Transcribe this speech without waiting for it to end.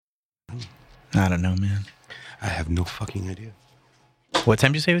I don't know, man. I have no fucking idea. What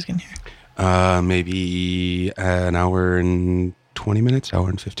time did you say he was getting here? Maybe an hour and 20 minutes, hour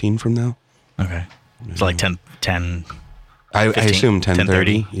and 15 from now. Okay. So like 10 I assume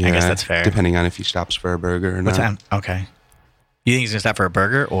 10:30. 10:30. I guess that's fair. Depending on if he stops for a burger or What not. time? Okay. You think he's going to stop for a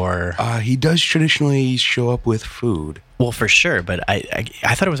burger or? He does traditionally show up with food. Well, for sure, but I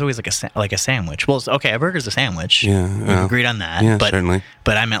thought it was always like a sandwich. Well, okay, a burger's a sandwich. Yeah, We agreed on that. yeah, but, certainly.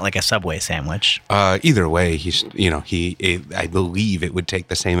 But I meant like a Subway sandwich. Either way, I believe it would take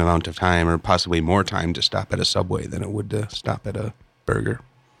the same amount of time or possibly more time to stop at a Subway than it would to stop at a burger.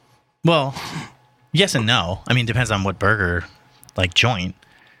 Well, yes and no. I mean, depends on what burger, like joint.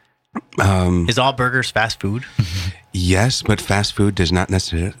 Is all burgers fast food? Yes, but fast food does not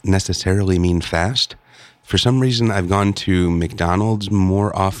necessarily mean fast. For some reason, I've gone to McDonald's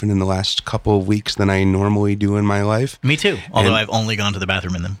more often in the last couple of weeks than I normally do in my life. Me too. Although I've only gone to the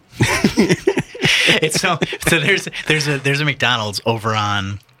bathroom in them. It's so there's a McDonald's over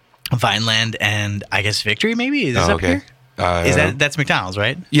on Vineland and I guess Victory maybe is this up okay. here? That's McDonald's,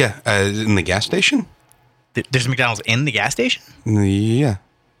 right? Yeah, in the gas station? There's a McDonald's in the gas station? Yeah.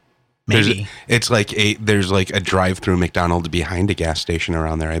 Maybe. There's like a drive-through McDonald's behind a gas station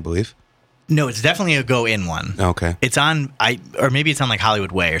around there, I believe. No, it's definitely a go-in one. Okay. It's on, or maybe it's on like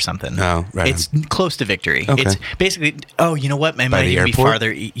Hollywood Way or something. Oh, right. It's close to Victory. Okay. It's basically, oh, you know what? It might the even be airport?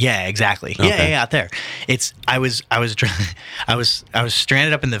 farther. Yeah, exactly. Okay. Yeah, out there. I was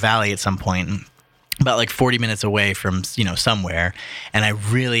stranded up in the valley at some point, about like 40 minutes away from, somewhere, and I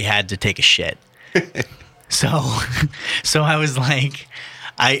really had to take a shit. So I was like,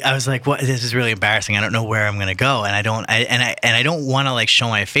 I was like, "What? This is really embarrassing. I don't know where I'm gonna go, and I don't want to like show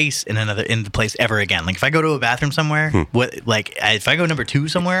my face in the place ever again. Like if I go to a bathroom somewhere, if I go number 2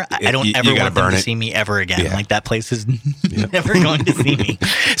 somewhere, I don't ever want them to see me ever again. Yeah. Like that place is never going to see me.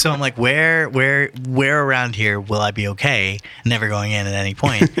 So I'm like, where around here will I be okay? Never going in at any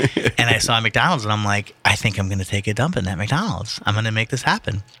point. And I saw McDonald's, and I'm like, I think I'm gonna take a dump in that McDonald's. I'm gonna make this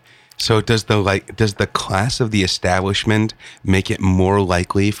happen. So does the class of the establishment make it more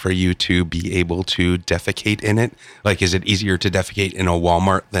likely for you to be able to defecate in it? Like, is it easier to defecate in a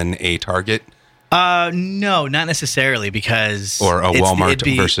Walmart than a Target? No, not necessarily, because Or a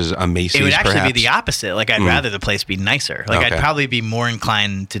Walmart versus a Macy's, it would actually perhaps? be the opposite. Like I'd rather the place be nicer. Like Okay. I'd probably be more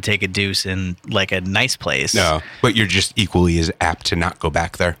inclined to take a deuce in like a nice place. No, but you're just equally as apt to not go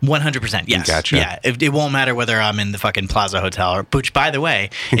back there. 100%. Yes. Gotcha. Yeah. It won't matter whether I'm in the fucking Plaza Hotel which, by the way,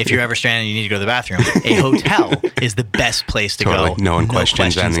 if you're ever stranded and you need to go to the bathroom, a hotel is the best place to Totally. go. No one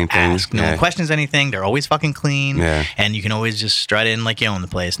questions anything. Asked. No Yeah. one questions anything. They're always fucking clean. Yeah. And you can always just strut in like you own the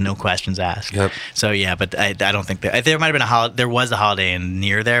place. No questions asked. Yep. So yeah, but I don't think that there might have been there was a Holiday Inn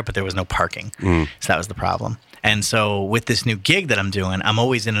near there, but there was no parking. So that was the problem. And so with this new gig that I'm doing, I'm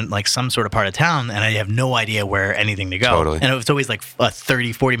always in like some sort of part of town, and I have no idea where anything to go. Totally. And it's always like a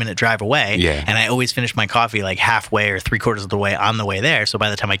 30, 40-minute drive away. Yeah. And I always finish my coffee like halfway or 3/4 of the way on the way there. So by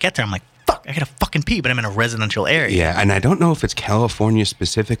the time I get there, I'm like, fuck, I gotta fucking pee, but I'm in a residential area. Yeah, and I don't know if it's California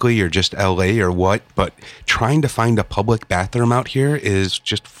specifically or just LA or what, but trying to find a public bathroom out here is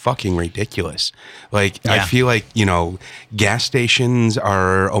just fucking ridiculous. Like, I Yeah. feel like, gas stations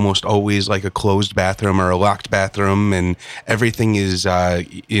are almost always like a closed bathroom or a locked bathroom, and everything is,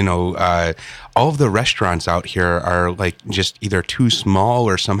 all of the restaurants out here are like just either too small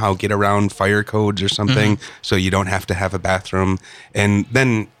or somehow get around fire codes or something, so you don't have to have a bathroom. And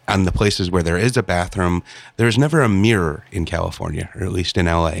then on the places where there is a bathroom, there's never a mirror in California, or at least in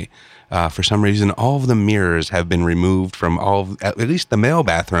LA. For some reason, all of the mirrors have been removed from at least the male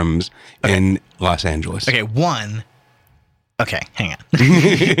bathrooms in Los Angeles. Okay, hang on.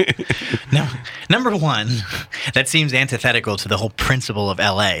 No, number one, that seems antithetical to the whole principle of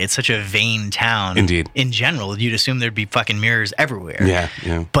LA. It's such a vain town. Indeed. In general, you'd assume there'd be fucking mirrors everywhere.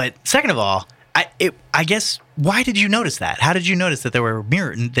 Yeah. But second of all, I guess, why did you notice that? How did you notice that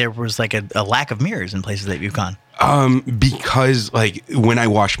there was like a lack of mirrors in places that you've gone? Because like when I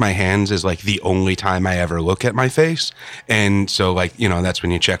wash my hands is like the only time I ever look at my face. And so like, that's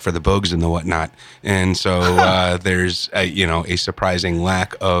when you check for the bugs and the whatnot. And so there's a surprising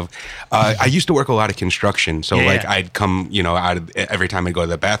lack of, I used to work a lot of construction. So I'd come, out of every time I go to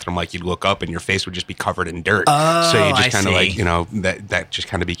the bathroom, like you'd look up and your face would just be covered in dirt. So you just kind of like, that just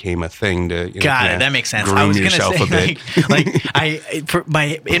kind of became a thing to, Got it. That makes sense. Groom I was going to yourself say, a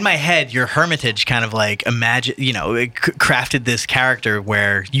bit. in my head, your hermitage kind of like imagine, crafted this character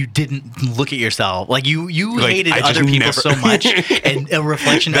where you didn't look at yourself. Like you Like, hated I just other people never- so much, and a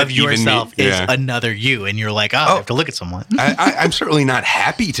reflection Not of even me, yourself is yeah. another you, and you're like, I have to look at someone. I'm certainly not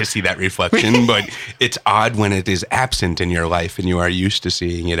happy to see that reflection, but it's odd when it is absent in your life and you are used to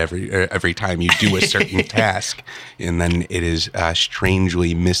seeing it every time you do a certain task, and then it is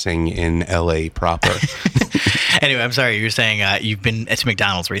strangely missing in LA proper. Anyway, I'm sorry. You're saying you've been at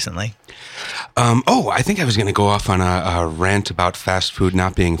McDonald's recently. I think I was going to go off on a rant about fast food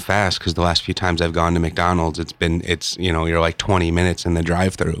not being fast, because the last few times I've gone to McDonald's, you're like 20 minutes in the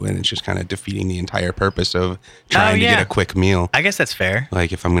drive-through, and it's just kind of defeating the entire purpose of trying to get a quick meal. I guess that's fair.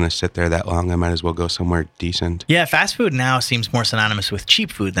 Like, if I'm going to sit there that long, I might as well go somewhere decent. Yeah, fast food now seems more synonymous with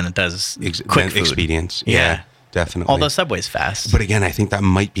cheap food than it does quick food. Expedience. Yeah. Definitely. Although Subway's fast. But again, I think that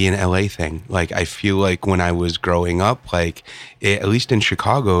might be an LA thing. Like, I feel like when I was growing up, like, at least in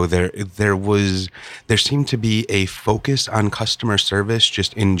Chicago, there seemed to be a focus on customer service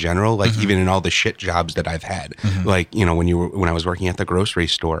just in general, like even in all the shit jobs that I've had. Like, when I was working at the grocery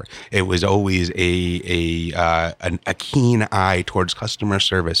store, it was always a keen eye towards customer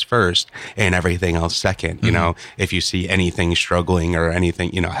service first and everything else second. If you see anything struggling or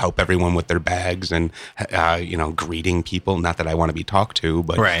anything, help everyone with their bags and greeting people. Not that I want to be talked to,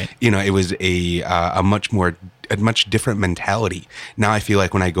 but right. It was a much different mentality. Now I feel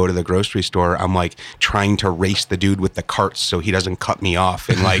like when I go to the grocery store, I'm like trying to race the dude with the carts so he doesn't cut me off,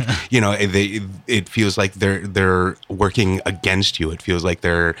 and like it feels like they're working against you. It feels like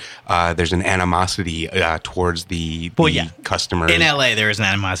there's an animosity towards the customers. In LA, there is an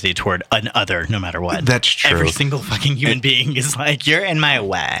animosity toward an other, no matter what. That's true. Every single fucking human being is like, you're in my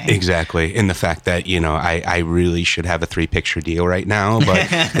way. Exactly. And the fact that I really should have a 3-picture deal right now, but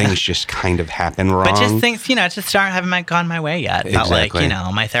things just kind of happen wrong. But just things, just haven't gone my way yet. But exactly.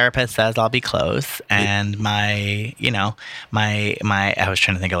 my therapist says I'll be close, and my I was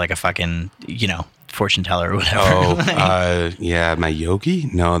trying to think of like a fucking, fortune teller or whatever. My yogi?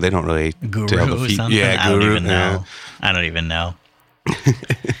 No, they don't really guru or something. Yeah, I guru. I don't even know.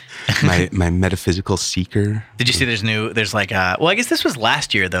 my metaphysical seeker. Did you see there's like I guess this was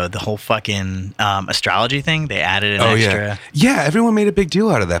last year though, the whole fucking astrology thing. They added an extra. Yeah, everyone made a big deal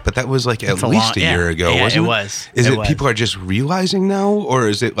out of that, but that was like at least a year ago, wasn't it? It was. Is it people are just realizing now, or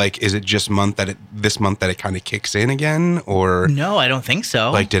is it just this month that it kind of kicks in again, or no, I don't think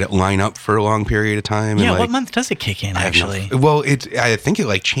so. Like, did it line up for a long period of time? Yeah, and what month does it kick in actually? Well, I think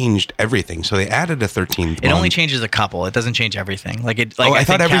it changed everything. So they added a 13th. It only changes a couple. It doesn't change everything. I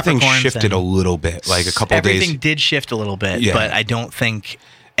thought everything shifted a little bit, like a couple days. Everything did shift a little bit, but I don't think,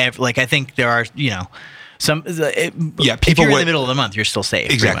 I think there are, some. People if you're in the middle of the month, you're still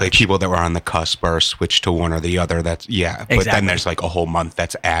safe. Exactly. People that were on the cusp are switched to one or the other. But then there's like a whole month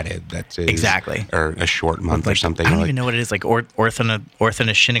that's added. That's exactly, or a short month or something. I don't even know what it is. Like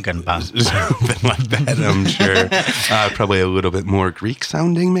Orthonashinigan. Something like that. I'm sure. Probably a little bit more Greek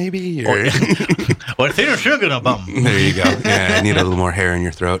sounding, maybe. Orthonashinigan. There you go. Yeah, I need a little more hair in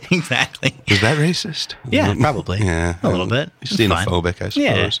your throat. Exactly. Is that racist? Yeah, probably. Yeah, a little bit. Xenophobic, I suppose.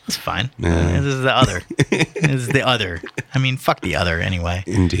 Yeah, it's fine. This is the other. This is the other. I mean, fuck the other anyway.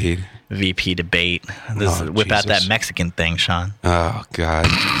 Indeed. VP debate. Whip out that Mexican thing, Sean. Oh God,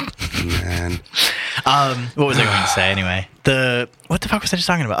 man. What was I going to say anyway? What the fuck was I just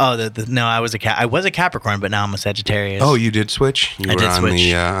talking about? Oh, no, I was a Capricorn, but now I'm a Sagittarius. Oh, you did switch. You were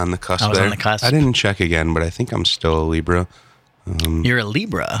on the cusp. I was there. on the cusp. I didn't check again, but I think I'm still a Libra. You're a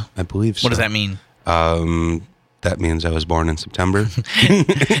Libra. I believe so. What does that mean? That means I was born in September.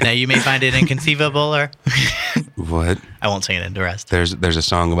 Now you may find it inconceivable, or what? I won't sing it into rest. There's a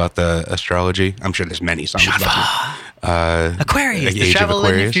song about the astrology. I'm sure there's many songs about it. Aquarius, the travel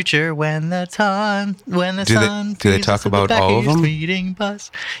in your future when the sun. Do they talk about all of them?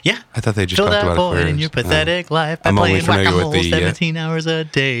 Bus. Yeah, I thought they just fill talked that about void Aquarius. in your pathetic life by I'm only playing familiar with whack-a-mole the 17 hours a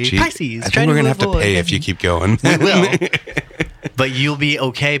day. Pisces, I think we're gonna have to pay if you keep going. We will. But you'll be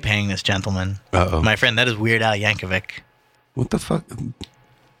okay paying this gentleman. Uh-oh. My friend, that is Weird Al Yankovic. What the fuck?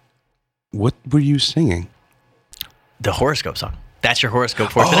 What were you singing? The horoscope song. That's your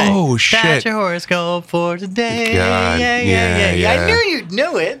horoscope for today. Oh, shit. That's your horoscope for today. God, yeah. I knew you'd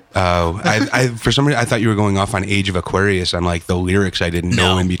know it. Oh, I for some reason, I thought you were going off on Age of Aquarius on like the lyrics I didn't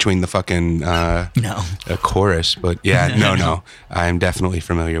know in between the fucking a chorus. But yeah, no. I'm definitely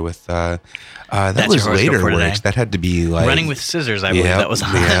familiar with that. That was later works. That had to be like Running with Scissors, I believe that was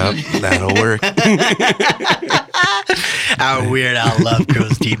on. Yep, that'll work. Our Weird Al love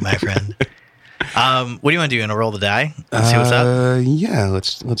grows deep, my friend. What do you want to do? You want to roll the die? See what's up? Yeah,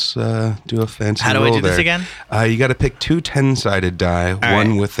 let's do a fancy How do roll I do this there. again? You got to pick two 10-sided die,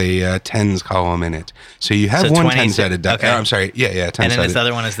 one right. with a tens column in it. So you have So one 20 10-sided die. okay. Oh, I'm sorry. Yeah, 10-sided. And then this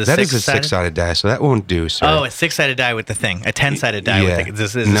other one is the That is a 6-sided? 6-sided die, so that won't do, sir. Oh, a 6-sided die with the thing. A 10-sided die with the...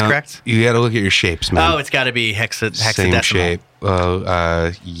 Is this No, correct? You got to look at your shapes, man. Oh, it's got to be hexadecimal. Same shape.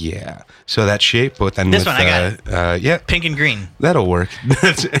 Yeah. So that shape, but then This with, one, I got yeah, Pink and green. that'll work.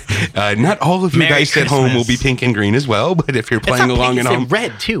 Not all of you Merry dice at home will Christmas. be pink and green as well, but if you're It's playing not along pink, at it's home,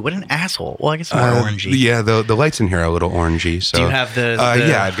 red too. What an asshole. Well, I guess more orangey. yeah, the lights in here are a little orangey. So Do you have the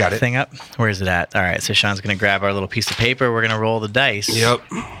yeah, I've got it. thing up? Where is it at? All right, so Sean's going to grab our little piece of paper. We're going to roll the dice. Yep.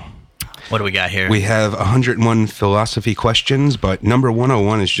 What do we got here? We have 101 philosophy questions, but number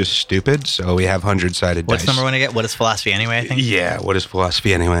 101 is just stupid, so we have 100-sided What's dice. number one again? What is philosophy anyway, I think? Yeah, what is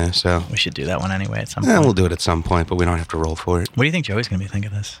philosophy anyway? So We should do that one anyway at some point. we'll do it at some point, but we don't have to roll for it. What do you think Joey's going to be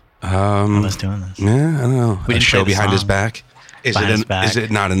thinking of this? Of us doing this? Yeah, I don't know. We A didn't show play the behind his song. back. Behind his back. Is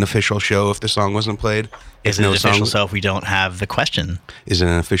it not an official show if the song wasn't played? Is If it an official song- show if we don't have the question? Is it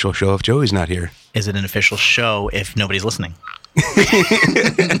an official show if Joey's not here? Is it an official show if nobody's listening?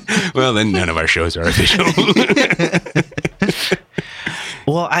 Well, then none of our shows are official.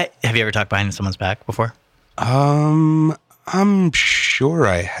 Well, have you ever talked behind someone's back before? I'm sure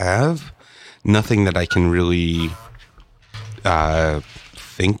I have. Nothing that I can really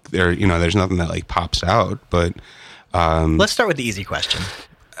think there. There's nothing that like pops out. But Let's start with the easy question.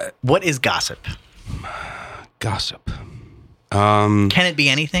 What is gossip? gossip. Can it be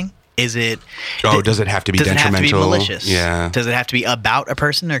anything? Is it? Does it have to be Does it have detrimental? to be malicious? Yeah. Does it have to be about a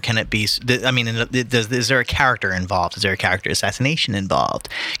person, or can it be? I mean, is there a character involved? Is there a character assassination involved?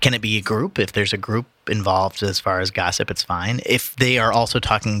 Can it be a group? If there's a group involved as far as gossip, it's fine. If they are also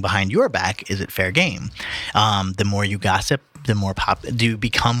talking behind your back, is it fair game? The more you gossip, the more do you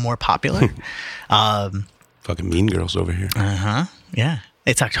become more popular? Fucking Mean Girls over here. Yeah.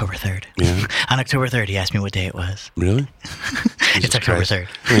 It's October 3rd. Yeah. On October 3rd, he asked me what day it was. Really? It's Jesus October Christ. 3rd.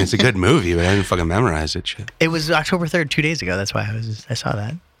 I mean, it's a good movie, but I didn't fucking memorize it. Shit. It was October 3rd 2 days ago. That's why I saw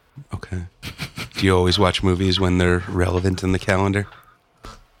that. Okay. Do you always watch movies when they're relevant in the calendar?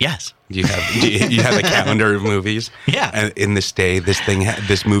 Yes. You have a calendar of movies. Yeah. And in this day,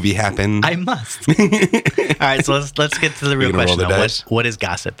 this movie happened. I must. All right, so let's get to the real You're gonna roll question. the Though. dice? What is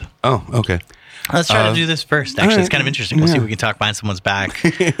gossip? Oh, okay. Let's try to do this first. Actually, it's kind of interesting. We'll see if we can talk behind someone's back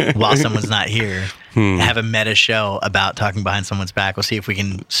while someone's not here. Have a meta show about talking behind someone's back. We'll see if we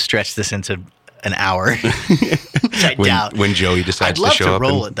can stretch this into an hour. Which I doubt. When Joey decides I'd love to show to up.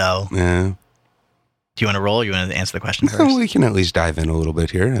 roll it though. Yeah. Do you want to roll? Or you want to answer the question Well, first? we can at least dive in a little bit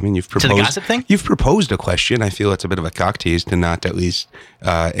here. I mean, you've proposed the gossip thing? You've proposed a question. I feel it's a bit of a cock tease to not at least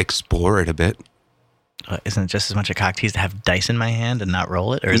explore it a bit. Isn't it just as much a cock tease to have dice in my hand and not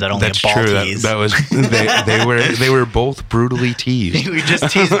roll it, or is that only That's a ball true. tease? That was they were both brutally teased. We just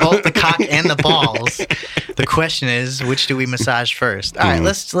teased both the cock and the balls. The question is, which do we massage first? All right,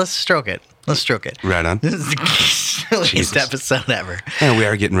 let's stroke it. Let's stroke it. Right on. This is the silliest Jesus. episode ever. And we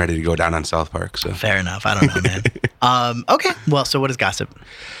are getting ready to go down on South Park. So Fair enough. I don't know, man. Okay. Well, so what is gossip?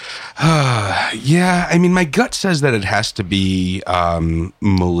 yeah, I mean, my gut says that it has to be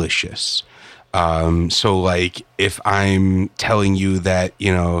malicious. So like if I'm telling you that,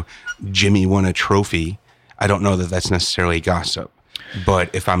 Jimmy won a trophy, I don't know that that's necessarily gossip.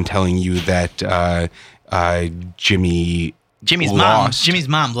 But if I'm telling you that Jimmy's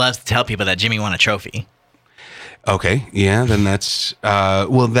mom loves to tell people that Jimmy won a trophy. Okay, yeah, then that's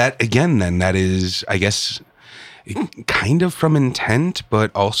that is, I guess, kind of from intent,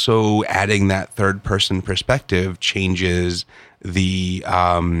 but also adding that third person perspective changes the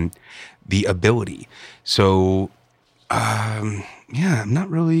ability. So, yeah, I'm not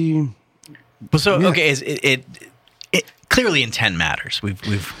really. Well, so okay, is it clearly intent matters. We've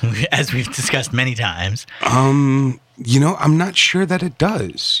as we've discussed many times. I'm not sure that it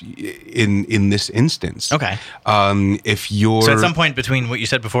does in this instance. Okay. If you're So at some point between what you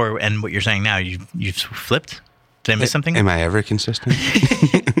said before and what you're saying now, you've flipped. Did I miss something? Am I ever consistent?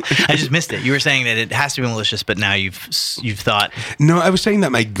 I just missed it. You were saying that it has to be malicious, but now you've thought. No, I was saying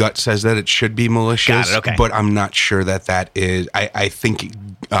that my gut says that it should be malicious. Got it, okay. But I'm not sure that is. I think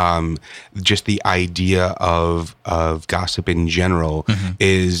just the idea of gossip in general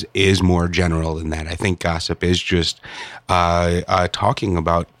is more general than that. I think gossip is just talking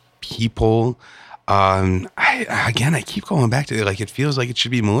about people. I keep going back to it. Like, it feels like it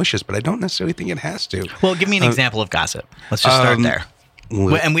should be malicious, but I don't necessarily think it has to. Well, give me an example of gossip. Let's just start there.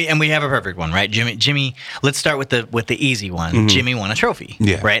 And we have a perfect one, right? Jimmy. Let's start with the easy one. Jimmy won a trophy.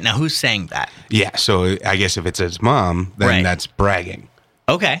 Yeah. Right now, who's saying that? Yeah. So I guess if it's his mom, then Right. that's bragging.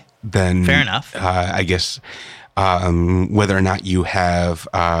 Okay. then Fair enough. I guess whether or not you have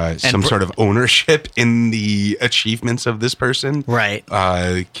some sort of ownership in the achievements of this person, Right.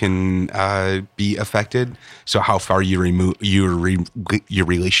 can be affected. So how far you remove your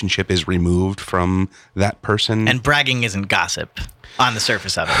relationship is removed from that person. And bragging isn't gossip on the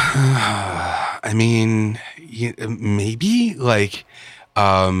surface of it. I mean, maybe like,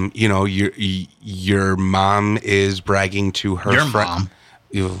 your mom is bragging to her Your mom.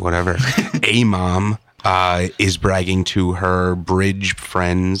 whatever, a mom is bragging to her bridge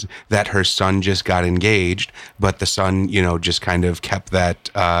friends that her son just got engaged, but the son, just kind of kept that,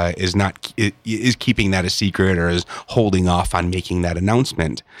 is keeping that a secret or is holding off on making that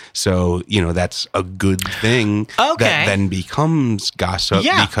announcement. So, that's a good thing Okay. that then becomes gossip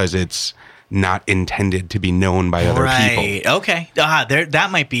because it's not intended to be known by other people. Right. Okay. That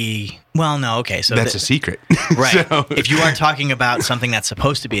might be. Well, no. Okay. So That's a secret. right. So- If you are talking about something that's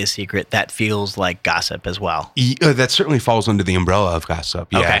supposed to be a secret, that feels like gossip as well. That certainly falls under the umbrella of gossip.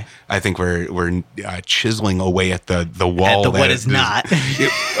 Yeah, Okay. I think we're chiseling away at the wall. At the what is not.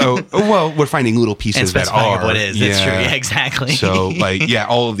 Well, we're finding little And pieces that specifying are. what is. That's true. Yeah, exactly. So,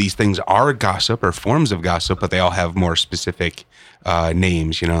 all of these things are gossip or forms of gossip, but they all have more specific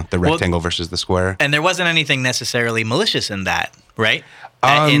names. The rectangle versus the square. And there wasn't anything necessarily malicious in that, right?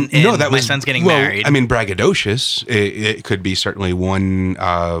 No, that my was son's getting well, married. I mean, braggadocious. It could be certainly one.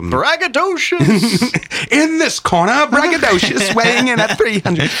 Braggadocious. In this corner, braggadocious, weighing in at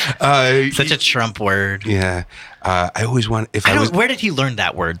 300. Such a Trump word. Yeah, I always want. If I was Where did he learn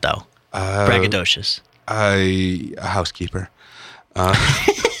that word though? Braggadocious. a housekeeper.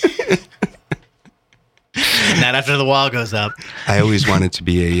 Not after the wall goes up. I always wanted to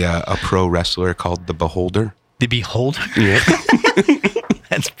be a pro wrestler called the Beholder. The Beholder. Yeah.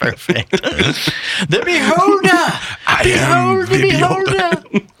 That's perfect. The Beholder. I am Behold the Beholder.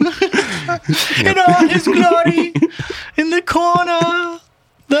 In all his glory. In the corner.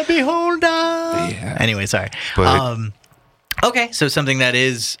 The Beholder. Yeah. Anyway, sorry. But- Okay, so something that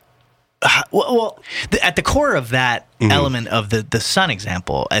is at the core of that element of the son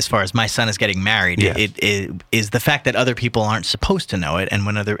example, as far as my son is getting married, Yeah. it is the fact that other people aren't supposed to know it,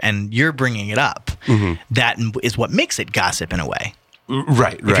 and you're bringing it up. That is what makes it gossip in a way.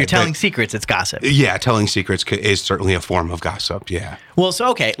 Right. If you're telling secrets, it's gossip. Yeah, telling secrets is certainly a form of gossip. Yeah. Well, so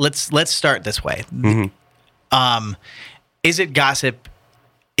okay, let's start this way. Is it gossip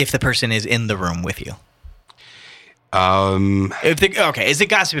if the person is in the room with you? Is it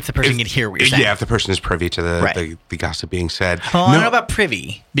gossip if the person can hear what you're saying? Yeah, if the person is privy to Right. the gossip being said. Well, I don't know about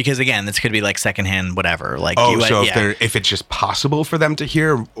privy, because again, this could be like secondhand, whatever. Like, if it's just possible for them to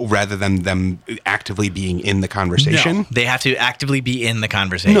hear rather than them actively being in the conversation. No, they have to actively be in the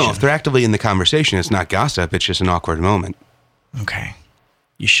conversation. No, if they're actively in the conversation, it's not gossip. It's just an awkward moment. Okay,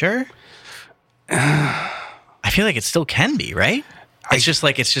 you sure? I feel like it still can be, right? It's just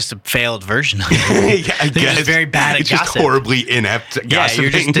a failed version of it. Yeah, I They're guess just very bad at it's gossip. just horribly inept Yeah, gossiping.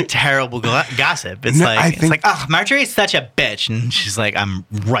 you're just a terrible gossip. It's No, it's like, oh, Marjorie's such a bitch, and she's like, I'm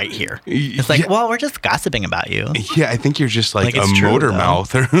right here. It's like, Yeah. well, we're just gossiping about you. Yeah, I think you're just like Like, a it's true, motor though.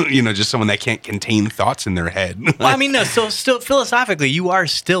 mouth, or just someone that can't contain thoughts in their head. Well, I mean, no. So, still philosophically, you are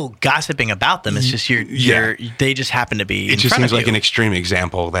still gossiping about them. It's just they just happen to be. It just seems like an extreme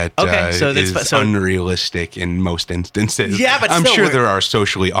example that is unrealistic in most instances. Yeah, but I'm still, sure there are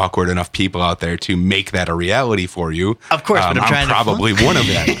socially awkward enough people out there to make that a reality for you. Of course, but I'm probably one of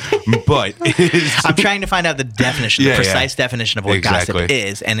them. But I'm trying to find out the definition, the precise definition of what gossip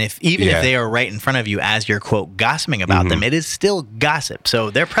is, and if they are right in front of you as you're quote gossiping about them, it is still gossip.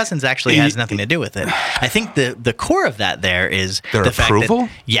 So their presence actually has nothing to do with it. I think the core of that there is their the fact approval.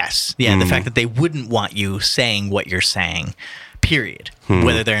 The fact that they wouldn't want you saying what you're saying. Period.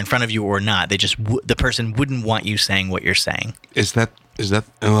 Whether they're in front of you or not, they just the person wouldn't want you saying what you're saying. Is that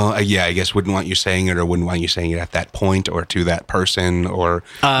well, yeah, I guess wouldn't want you saying it, or wouldn't want you saying it at that point or to that person, or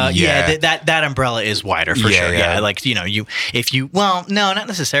that umbrella is wider for sure. Yeah. Yeah, like no, not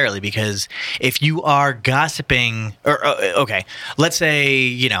necessarily, because if you are gossiping, or okay, let's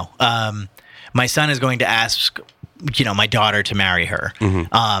say my son is going to ask my daughter to marry her. And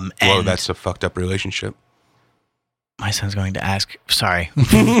well, that's a fucked up relationship. My son's going to ask. Sorry.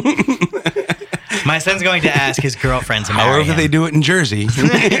 My son's going to ask his girlfriend to marry However him. they do it in Jersey.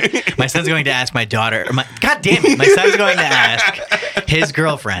 My son's going to ask my daughter. God damn it! My son's going to ask his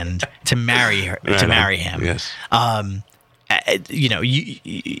girlfriend to marry her. To marry him. Yes.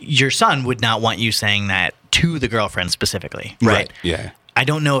 Your son would not want you saying that to the girlfriend specifically, right? Yeah. I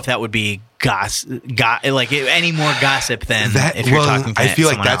don't know if that would be like any more gossip than that. if you're Well, talking to I feel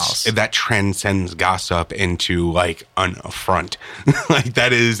like someone else. that transcends gossip into like an affront. Like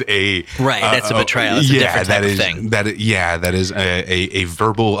that is a Right, that's a betrayal. It's a different type of thing. That is a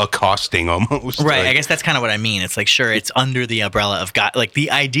verbal accosting almost. Right, Like, I guess that's kind of what I mean. It's like, sure, it's under the umbrella of God. Like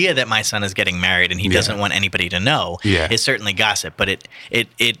the idea that my son is getting married and he doesn't want anybody to know is certainly gossip, but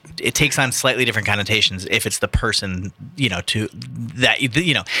it takes on slightly different connotations if it's the person, to that,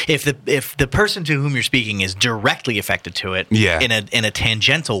 if the person to whom you're speaking is directly affected to it in a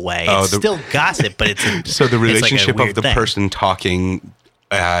tangential way, it's still gossip, but it's so the relationship like of the thing. person talking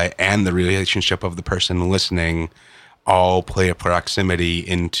and the relationship of the person listening all play a proximity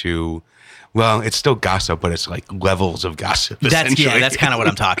into. Well, it's still gossip, but it's like levels of gossip. That's kind of what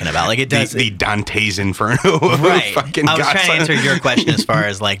I'm talking about. Like it does the Dante's Inferno of fucking I was gossip. trying to answer your question as far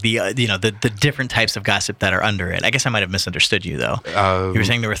as like the different types of gossip that are under it. I guess I might have misunderstood you though. You were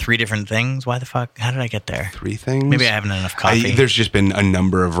saying there were 3 different things. Why the fuck? How did I get there? 3 things? Maybe I haven't had enough coffee. There's just been a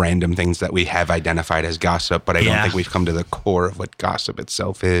number of random things that we have identified as gossip, but I don't think we've come to the core of what gossip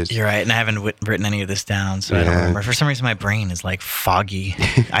itself is. You're right, and I haven't written any of this down, so I don't remember. For some reason, my brain is like foggy.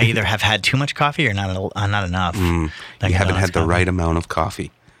 I either have had too much coffee or not enough. You haven't had the right amount of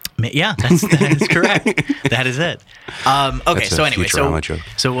coffee. Yeah, that is correct. That is it. Okay, That's so a anyway, Futurama joke.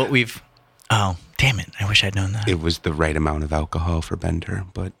 so what we've... Oh, damn it. I wish I'd known that. It was the right amount of alcohol for Bender,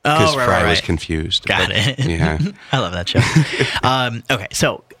 but because Fry was confused. Got it. Yeah. I love that show. Okay,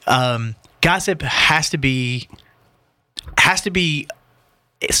 so gossip has to be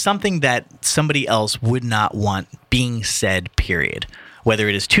something that somebody else would not want being said, period. Whether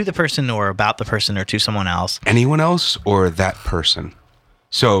it is to the person or about the person or to someone else. Anyone else or that person?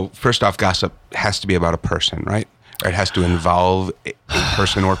 So first off, gossip has to be about a person, right? Or it has to involve a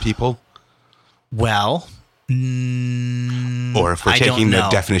person or people? Well... or if we're taking the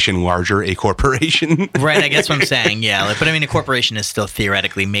definition larger, a corporation. Right, I guess what I'm saying, yeah. But I mean, a corporation is still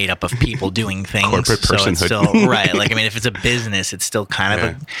theoretically made up of people doing things. Corporate personhood. So it's still, right, like, I mean, if it's a business, it's still kind of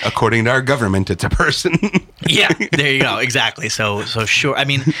a... According to our government, it's a person. Yeah, there you go, exactly. So sure, I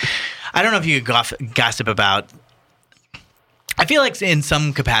mean, I don't know if you could gossip about... I feel like in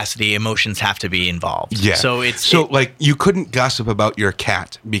some capacity, emotions have to be involved. Yeah. So like you couldn't gossip about your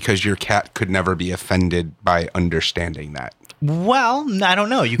cat because your cat could never be offended by understanding that. Well, I don't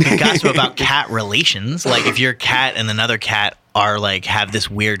know. You could gossip about cat relations. Like if your cat and another cat are like have this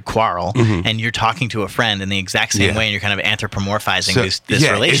weird quarrel and you're talking to a friend in the exact same way and you're kind of anthropomorphizing this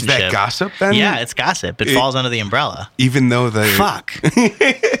relationship. Is that gossip then? Yeah, it's gossip. It falls under the umbrella. Even though Fuck.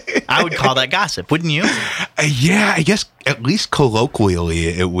 I would call that gossip, wouldn't you? Yeah, I guess at least colloquially,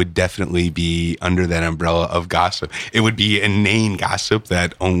 it would definitely be under that umbrella of gossip. It would be inane gossip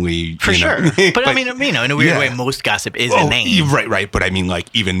that only... For sure. But I mean, in a weird way, most gossip is inane. Right. But I mean, like,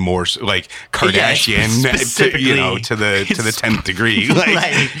 even more so, like Kardashian, to the 10th degree.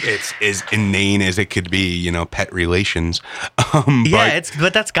 Like, it's as inane as it could be, pet relations.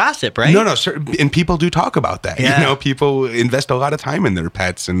 But that's gossip, right? No, and people do talk about that. Yeah. People invest a lot of time in their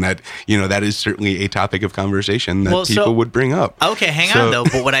pets, and that, that is certainly a topic of conversation that people would bring up. Okay, hang on though.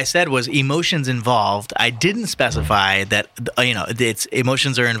 But what I said was emotions involved. I didn't specify that, it's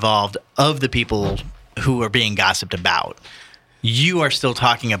emotions are involved of the people who are being gossiped about. You are still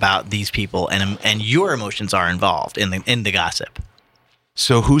talking about these people, and your emotions are involved in the gossip.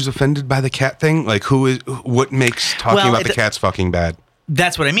 So who's offended by the cat thing? Like, what makes talking about the cats fucking bad?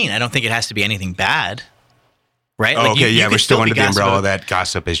 That's what I mean. I don't think it has to be anything bad. Right? Oh, like okay, we're still under the umbrella that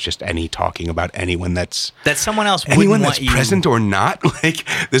gossip is just any talking about anyone that someone else anyone that's present or not. Like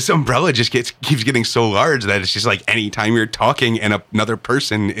this umbrella just keeps getting so large that it's just like anytime you're talking and another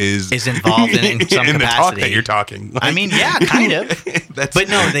person is involved in some in capacity. The talk that you're talking. Like, I mean, yeah, kind of. But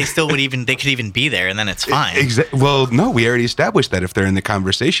no, they could even be there, and then it's fine. Well, no, we already established that if they're in the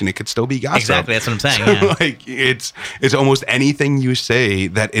conversation, it could still be gossip. Exactly, that's what I'm saying. So, yeah. Like it's almost anything you say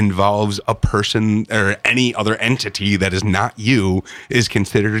that involves a person or any other entity that is not you is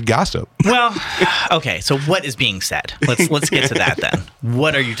considered gossip. Well, okay. So what is being said? Let's get to that then.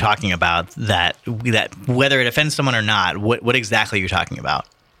 What are you talking about that whether it offends someone or not? What exactly are you talking about?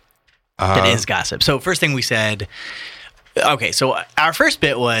 That is gossip. So first thing we said. Okay, so our first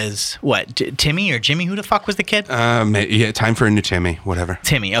bit was what? Timmy or Jimmy? Who the fuck was the kid? Yeah, time for a new Timmy. Whatever.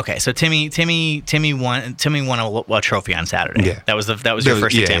 Timmy. Okay, so Timmy won a trophy on Saturday. Yeah, that was your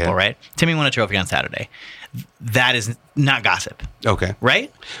first example, right? Timmy won a trophy on Saturday. That is not gossip. Okay. Right?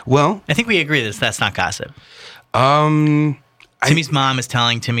 Well, I think we agree that's not gossip. Timmy's mom is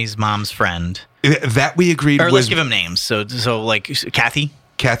telling Timmy's mom's friend. That we agreed. Or let's give him names. So like Kathy.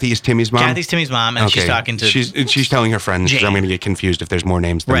 Kathy is Timmy's mom? Kathy's Timmy's mom, and she's talking to... She's telling her friends, because Jane. I'm going to get confused if there's more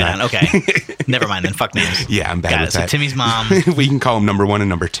names than Right that. on, okay. Never mind then, fuck names. Yeah, I'm bad Got with it. So that. Timmy's mom... We can call him number 1 and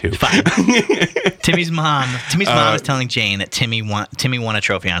number 2. Fine. Timmy's mom is telling Jane that Timmy won a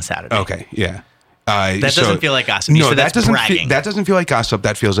trophy on Saturday. Okay, yeah. That doesn't feel like gossip. You No, said that that's doesn't bragging. that doesn't feel like gossip.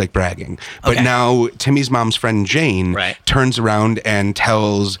 That feels like bragging. But Okay. now Timmy's mom's friend Jane Right. turns around and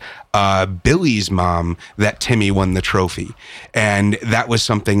tells Billy's mom that Timmy won the trophy, and that was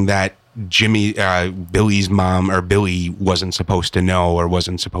something that Billy's mom or Billy wasn't supposed to know or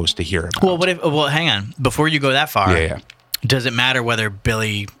wasn't supposed to hear about. Well, hang on. Before you go that far, Yeah. does it matter whether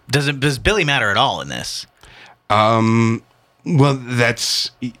Billy does Billy matter at all in this? Well,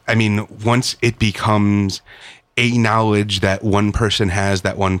 once it becomes a knowledge that one person has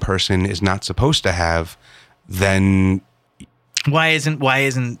that one person is not supposed to have, then Why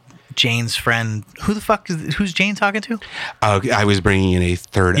isn't Jane's friend? Who's Jane talking to? I was bringing in a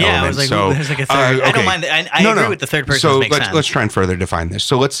third Yeah, element. I was like, so there's like a third. I don't mind. I agree with the third person. So makes sense. let's try and further define this.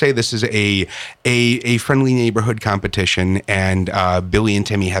 So let's say this is a friendly neighborhood competition, and Billy and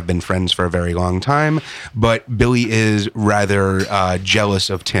Timmy have been friends for a very long time, but Billy is rather jealous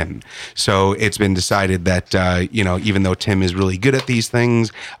of Tim. So it's been decided that even though Tim is really good at these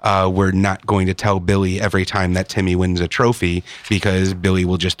things, we're not going to tell Billy every time that Timmy wins a trophy, because Billy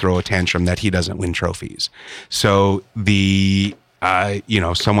will just throw a tantrum that he doesn't win trophies. So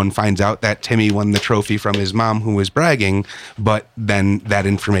someone finds out that Timmy won the trophy from his mom, who was bragging, but then that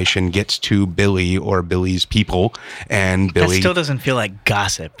information gets to Billy or Billy's people, and Billy... That still doesn't feel like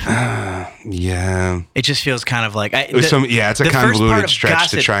gossip. Yeah. It just feels kind of like... It's a convoluted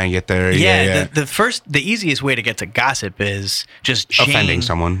stretch to try and get there. Yeah. The easiest way to get to gossip is just Jane... Offending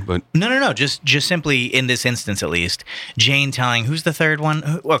someone, but... No. Just simply, in this instance at least, Jane telling... Who's the third one?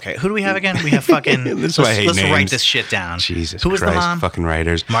 Who do we have again? We have fucking... This is why I hate let's names. write this shit down. Jesus Who was Christ, the mom? fucking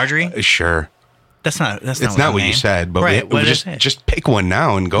writers. Marjorie? Sure. That's not It's not what you said, but right. just pick one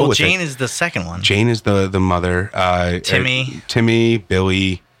now and go with Jane it. is the second one. Jane is the mother. Timmy,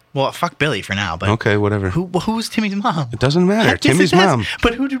 Billy. Well, fuck Billy for now, but Okay, whatever. who's Timmy's mom? It doesn't matter. Yes, Timmy's it does. mom.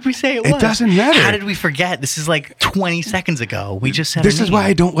 But who did we say it was? It doesn't matter. How did we forget? This is like 20 seconds ago. We just said This her is name. why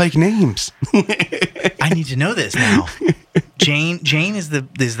I don't like names. I need to know this now. Jane is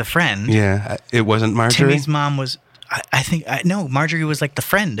the friend. Yeah, it wasn't Marjorie. Timmy's mom was. I think no. Marjorie was like the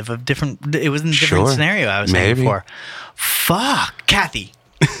friend of a different. It was in a different Sure. scenario. I was saying Maybe. before. Fuck, Kathy.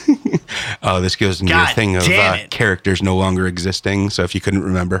 Oh, this goes into your God thing of damn it. characters no longer existing. So if you couldn't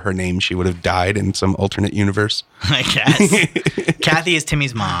remember her name, she would have died in some alternate universe. I guess. Kathy is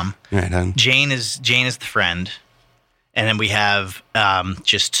Timmy's mom. Right on. Jane is the friend, and then we have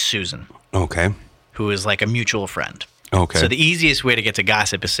just Susan, Okay. who is like a mutual friend. Okay. So the easiest way to get to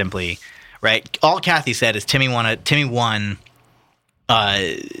gossip is simply, right? All Kathy said is Timmy won a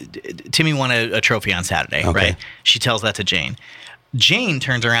trophy on Saturday, Okay. right? She tells that to Jane. Jane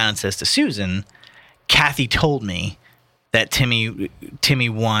turns around and says to Susan, Kathy told me that Timmy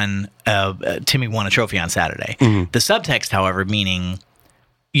won a trophy on Saturday. Mm-hmm. The subtext, however, meaning,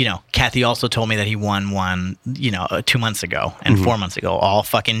 Kathy also told me that he won one, 2 months ago and 4 months ago. All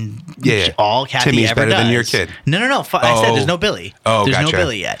fucking, Mm-hmm. Yeah. all Kathy Timmy's ever better does. than your kid. No. I said there's no Billy. Oh, there's gotcha. no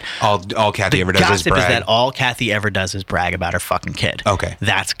Billy yet. All Kathy The ever does is gossip brag. is that all Kathy ever does is brag about her fucking kid. Okay.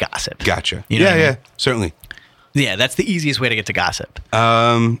 That's gossip. Gotcha. You know what I mean? Yeah, certainly. Yeah, that's the easiest way to get to gossip.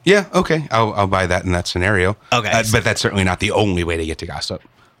 Yeah, okay. I'll buy that in that scenario. Okay. But that's certainly not the only way to get to gossip.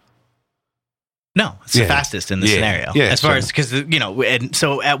 No, it's the Yeah. fastest in the Yeah. scenario. Yeah, as far so- as because and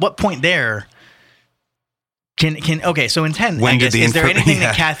so at what point there can okay? So intent. When I did guess the is there infor- anything Yeah.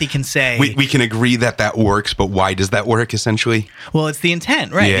 that Kathy can say? We can agree that works, but why does that work essentially? Well, it's the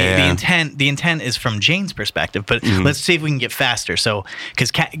intent, right? Yeah. The intent is from Jane's perspective, but Mm-hmm. let's see if we can get faster. So,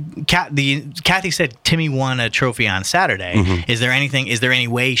 because Kathy said Timmy won a trophy on Saturday. Mm-hmm. Is there any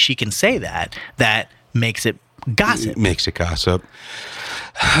way she can say that makes it gossip? It makes it gossip.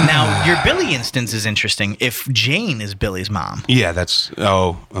 Now, your Billy instance is interesting. If Jane is Billy's mom, Yeah,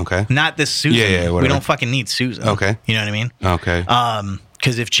 okay. not this Susan. Yeah, we whatever. don't fucking need Susan. Okay. You know what I mean? Okay.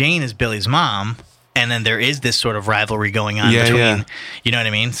 Because if Jane is Billy's mom, and then there is this sort of rivalry going on Yeah, between, yeah. you know what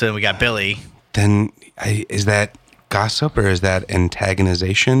I mean? So we got Billy. Then is that gossip or is that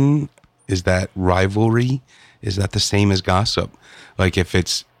antagonization? Is that rivalry? Is that the same as gossip? Like if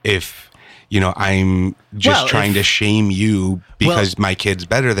I'm just Well, trying to shame you because my kid's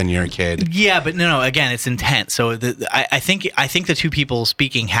better than your kid. Yeah, but no. Again, it's intent. So I think the two people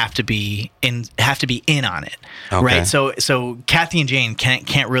speaking have to be in on it, Okay. right? So Kathy and Jane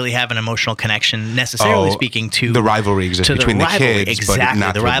can't really have an emotional connection necessarily speaking to the rivalry exists to between the kids, exactly. but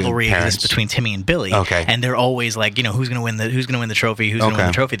not the with rivalry the parents. exists between Timmy and Billy. Okay. And they're always like, who's gonna win the trophy? Who's gonna win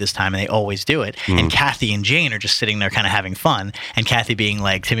the trophy this time? And they always do it. And Kathy and Jane are just sitting there kind of having fun, and Kathy being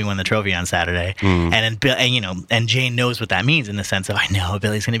like, Timmy won the trophy on Saturday, and then and Jane knows what that means in the sense of, I know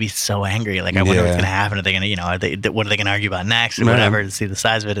Billy's going to be so angry. Like, I wonder what's going to happen. Are they going to, what are they going to argue about next or whatever to see the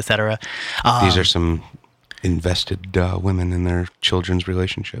size of it, etc. These are some invested women in their children's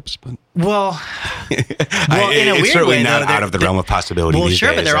relationships, but well, in a it's weird certainly way, not though, out of the realm of possibility. Well, these sure,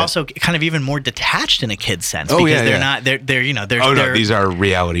 days, but they're right? also kind of even more detached in a kid's sense. Oh, because yeah, they're yeah. not. They're. Oh no, they're, these are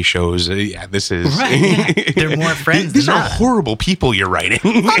reality shows. This is right. Yeah. They're more friends. These than are not. horrible people you're writing.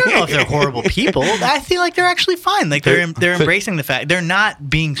 I don't know if they're horrible people. I feel like they're actually fine. Like they're embracing the fact they're not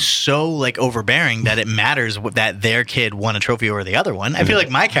being so like overbearing that it matters that their kid won a trophy over the other one. I feel like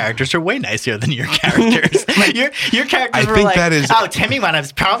my characters are way nicer than your characters. Your characters were think like, that is- oh, Timmy won a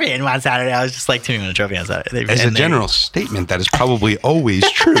trophy on Saturday. I was just like, Timmy won a trophy on Saturday. As a general statement, that is probably always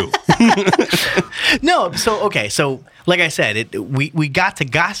true. No, so like I said, we got to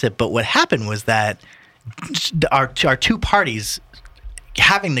gossip, but what happened was that our two parties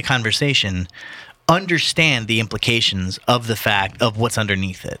having the conversation understand the implications of the fact of what's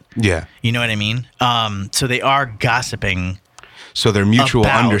underneath it. Yeah. You know what I mean? So they are gossiping. So their mutual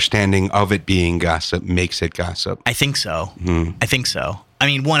About- understanding of it being gossip makes it gossip. I think so. I think so. I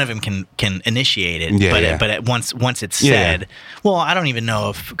mean, one of them can initiate it, Yeah, but once it's Yeah, said, well, I don't even know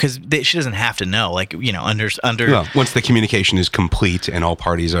if because she doesn't have to know. Like under. Well, once the communication is complete and all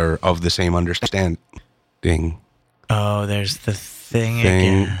parties are of the same understanding. Oh, there's the thing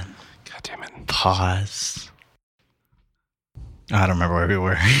Thing. again. God damn it. Pause. I don't remember where we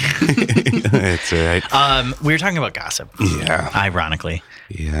were. It's all right. We were talking about gossip. Yeah. Ironically,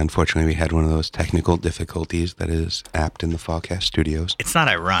 Yeah, unfortunately, we had one of those technical difficulties that is apt in the Fallcast studios. it's not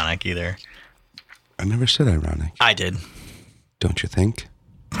ironic either. I never said ironic. I did. Don't you think?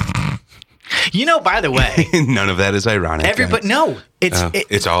 By the way, None of that is ironic. everybody no,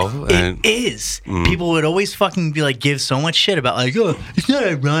 It's all. It is. People would always fucking be like, give so much shit about like, oh, it's not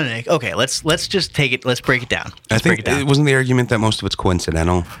ironic. Okay, let's just take it. Let's break it down. I Let's break think it down. it wasn't the argument that most of it's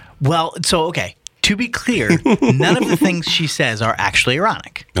coincidental. Well, so okay. To be clear, none of the things she says are actually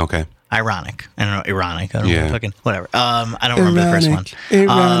ironic. Okay. Ironic. I don't know. Ironic. I don't Yeah. know. Fucking whatever. I don't remember the first one.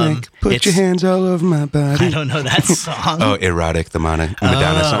 Ironic. Put it's- your hands all over my body. I don't know that song. Oh, erotic, the Madonna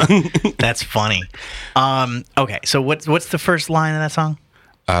song. That's funny. Okay, so what's the first line of that song?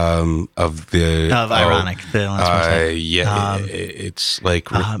 Of Ironic. The last one. Yeah, it's like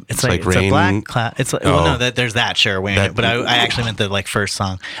It's like rain. a black cloud. It's like, well, Oh. no, there's that, sure, wait a minute, but I actually meant the like first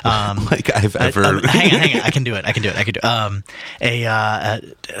song. Like I've ever. Hang on, I can do it.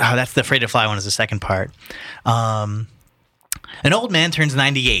 That's the Afraid to Fly one is the second part. An old man turns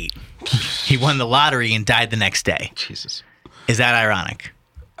 98. He won the lottery and died the next day. Jesus. Is that ironic?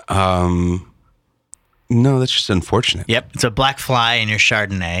 No, that's just unfortunate. Yep. It's a black fly in your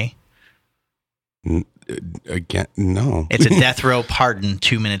Chardonnay. Again, no. It's a death row pardon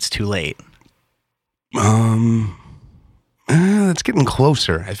 2 minutes too late. That's getting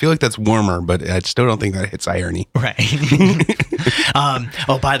closer. I feel like that's warmer, but I still don't think that hits irony. Right.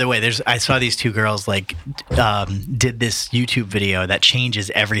 Oh, by the way, I saw these two girls like did this YouTube video that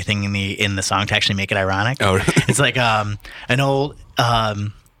changes everything in the song to actually make it ironic. Oh, really? It's like an old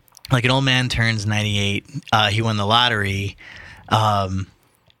man turns 98. He won the lottery.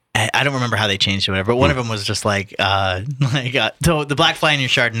 I don't remember how they changed it, or whatever. But one of them was just so the black fly in your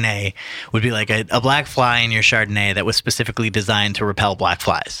Chardonnay would be like a black fly in your Chardonnay that was specifically designed to repel black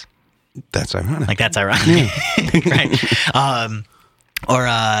flies. That's ironic. Like that's ironic, right? Or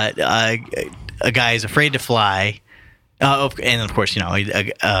a guy is afraid to fly. And of course,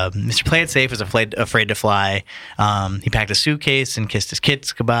 Mr. Play It Safe was afraid to fly. He packed a suitcase and kissed his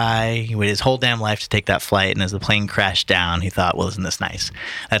kids goodbye. He waited his whole damn life to take that flight, and as the plane crashed down, he thought, "Well, isn't this nice?"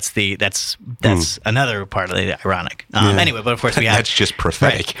 That's another part of the ironic. Anyway, but of course we have That's just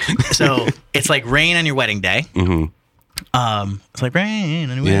prophetic. Right. So it's like rain on your wedding day. Mm-hmm. It's like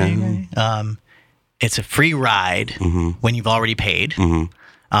rain on your wedding day. It's a free ride when you've already paid.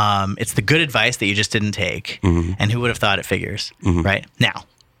 Mm-hmm. It's the good advice that you just didn't take. Mm-hmm. And who would have thought it figures, right? Now,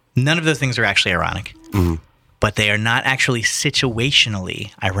 none of those things are actually ironic, but they are not actually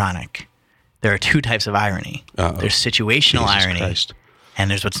situationally ironic. There are two types of irony. Uh-oh. There's situational Jesus irony Christ. and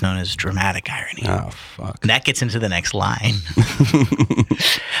there's what's known as dramatic irony. Oh, fuck. That gets into the next line.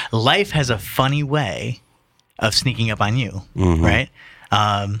 Life has a funny way of sneaking up on you, right?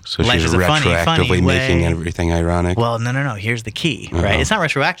 So life she's is a funny retroactively making way. everything ironic. Well, no. Here's the key, right? It's not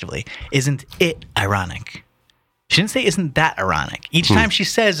retroactively. Isn't it ironic? She didn't say, isn't that ironic? Each time she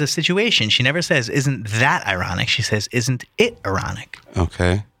says a situation, she never says, isn't that ironic? She says, isn't it ironic?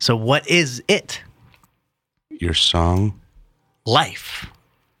 Okay. So what is it? Your song? Life.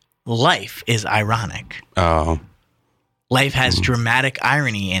 Life is ironic. Oh. Life has dramatic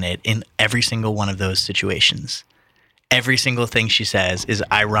irony in it in every single one of those situations. Every single thing she says is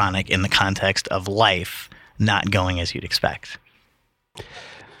ironic in the context of life not going as you'd expect.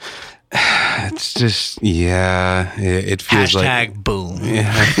 It's just, yeah, it feels Hashtag like... boom. Yeah,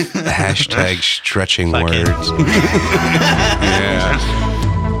 hashtag stretching Fucking- words. Yeah.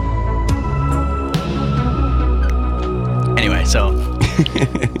 Anyway, so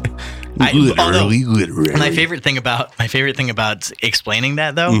Literally. my favorite thing about explaining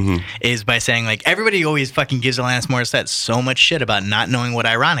that though is by saying like everybody always fucking gives Alanis Morissette so much shit about not knowing what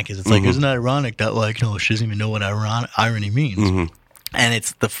ironic is. It's like, isn't that ironic that like she doesn't even know what irony means. And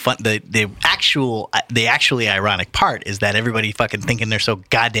it's the actually ironic part is that everybody fucking thinking they're so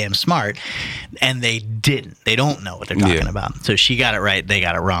goddamn smart, and they don't know what they're talking about. So she got it right, they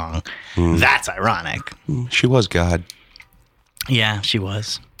got it wrong. That's ironic. She was God. Yeah, she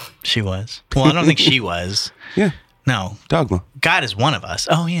was. Well, I don't think she was. Yeah. No, Dogma. God is one of us.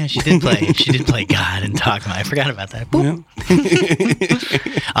 Oh yeah, she did play God in Dogma. I forgot about that. Boop.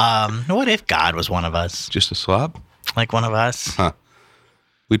 Yeah. What if God was one of us? Just a slob? Like one of us? Huh.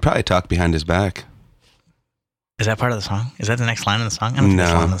 We'd probably talk behind his back. Is that part of the song? Is that the next line in the song? I don't think that's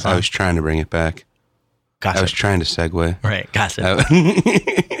the line in No, the song. I was trying to bring it back. Gossip. I was trying to segue. Right, gossip.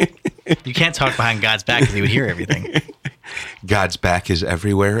 You can't talk behind God's back because he would hear everything. God's back is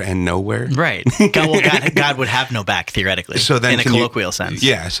everywhere and nowhere. Right. God would have no back theoretically. So then, in a can you- colloquial sense.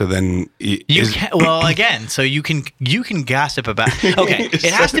 Yeah. So then, You can, well, again, so you can gossip about. Okay, it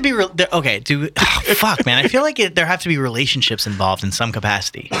has to be. Fuck, man. I feel like there have to be relationships involved in some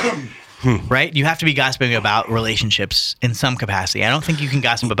capacity. Right? You have to be gossiping about relationships in some capacity. I don't think you can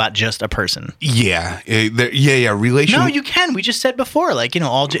gossip about just a person. Yeah. Relation. No, you can. We just said before, like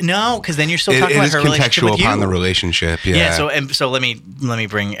no, because then you're still talking it about is her relationship contextual with you. upon the relationship. Yeah. Yeah. So let me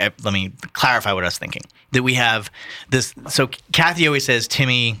clarify what I was thinking. That we have this. So Kathy always says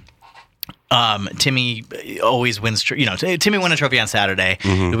Timmy always wins. Timmy won a trophy on Saturday.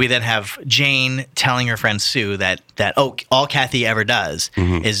 We then have Jane telling her friend Sue that all Kathy ever does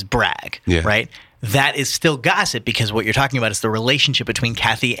is brag. Yeah. Right. That is still gossip because what you're talking about is the relationship between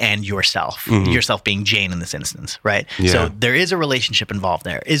Kathy and yourself. Yourself being Jane in this instance, right? Yeah. So there is a relationship involved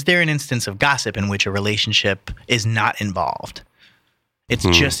there. Is there an instance of gossip in which a relationship is not involved? It's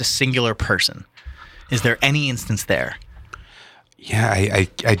just a singular person. Is there any instance there? Yeah,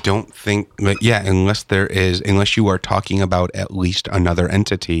 I don't think. Unless you are talking about at least another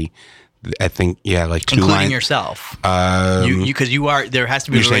entity. I think like two Including lines. yourself. Because you are. There has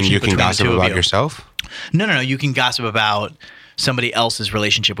to be. You're a saying you relationship can between gossip the two about of you. yourself? No. You can gossip about somebody else's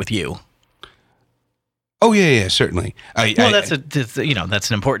relationship with you. Oh yeah, certainly. That's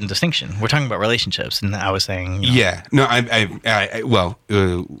an important distinction. We're talking about relationships, and I was saying. Yeah, no,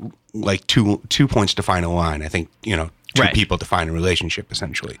 like two points define a line. I think two Right. people define a relationship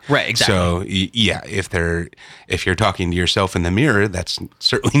essentially. Right, exactly. So if you're talking to yourself in the mirror, that's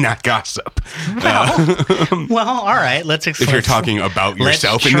certainly not gossip. Well, all right. If you're talking about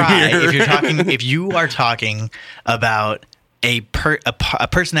yourself in the mirror, if you are talking about a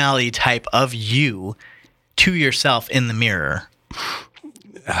personality type of you to yourself in the mirror,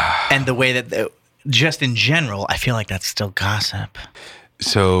 and the way that just in general, I feel like that's still gossip.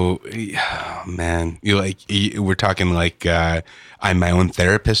 So, man, we're talking like I'm my own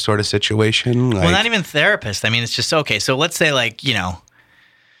therapist sort of situation. Like, Well, not even therapist. I mean, it's just okay. So let's say like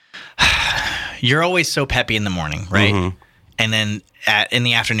you're always so peppy in the morning, right? And then in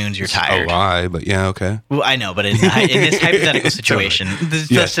the afternoons you're tired. a lie, but yeah, okay. Well, I know, but in this hypothetical situation,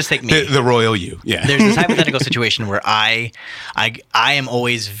 let's just take me. The royal you. Yeah. There's this hypothetical situation where I am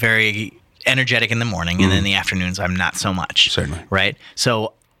always very energetic in the morning, and then in the afternoons I'm not so much. Certainly. Right.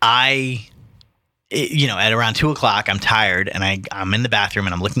 So at around 2:00 I'm tired, and I'm in the bathroom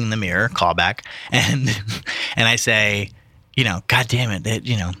and I'm looking in the mirror, callback, and I say, God damn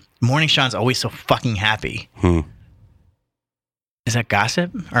it, Morning Sean's always so fucking happy. Is that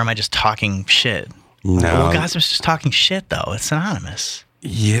gossip, or am I just talking shit? No. Well, gossip's just talking shit, though. It's synonymous.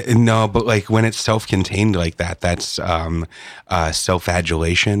 Yeah, no, but like when it's self-contained like that, that's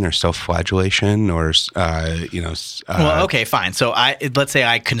self-adulation or self-flagellation or Well, okay, fine. So let's say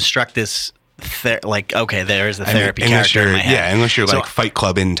I construct this. Okay, there's the therapy character in my head. Yeah, unless you're like Fight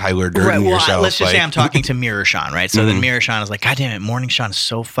Club in Tyler Durden right, well, yourself. Let's just say I'm talking to Mirror Sean, right? So then Mirror Sean is like, God damn it, Morning Sean is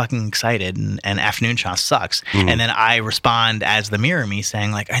so fucking excited and Afternoon Sean sucks. And then I respond as the mirror me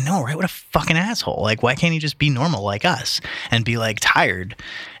saying like, I know, right? What a fucking asshole. Like, why can't he just be normal like us and be like tired?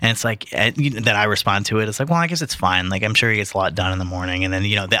 And it's like, then I respond to it. It's like, well, I guess it's fine. Like, I'm sure he gets a lot done in the morning. And then,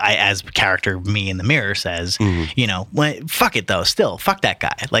 I, as character me in the mirror says, well, fuck it though, still, fuck that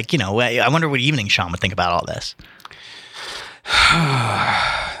guy. Like, I wonder what Evening Sean would think about all this.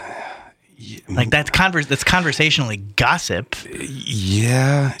 Like that's conversationally gossip.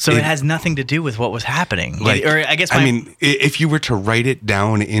 Yeah. So it has nothing to do with what was happening. Like, or I guess if you were to write it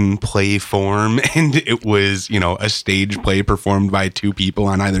down in play form and it was, a stage play performed by two people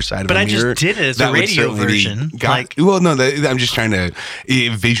on either side of a mirror. But I just did it as a radio version. I'm just trying to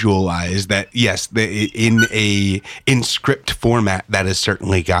visualize that. Yes, in script format, that is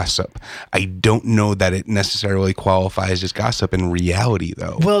certainly gossip. I don't know that it necessarily qualifies as gossip in reality,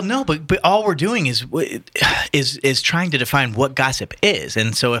 though. Well, no, but all we're doing is trying to define what gossip is.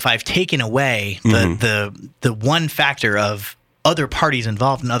 And so if I've taken away the one factor of other parties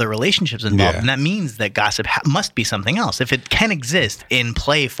involved and other relationships involved, and that means that gossip must be something else. If it can exist in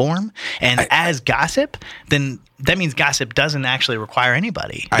play form and as gossip, then that means gossip doesn't actually require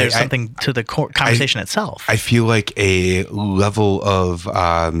anybody. There's something to the conversation itself. I feel like a level of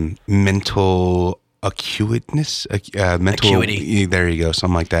mental acuteness, mental acuity. There you go,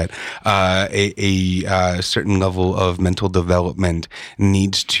 something like that. A certain level of mental development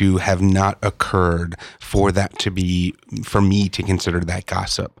needs to have not occurred for me to consider that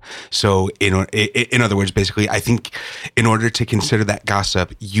gossip. So in other words, basically, I think in order to consider that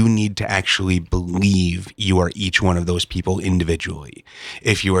gossip, you need to actually believe you are each one of those people individually.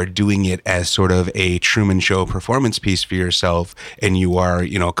 If you are doing it as sort of a Truman Show performance piece for yourself, and you are,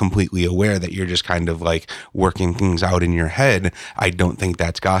 completely aware that you're just kind of like working things out in your head, I don't think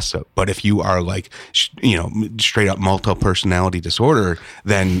that's gossip. But if you are like, straight up multiple personality disorder,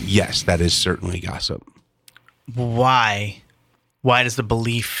 then yes, that is certainly gossip. Why does the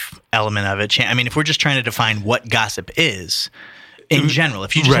belief element of it change? I mean, if we're just trying to define what gossip is in general,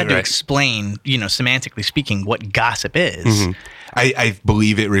 if you just had to explain, semantically speaking, what gossip is. I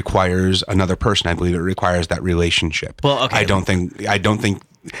believe it requires another person. I believe it requires that relationship. Well, okay. I don't think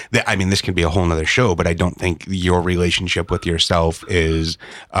that, this could be a whole nother show, but I don't think your relationship with yourself is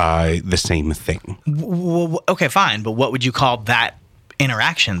the same thing. Well, okay, fine. But what would you call that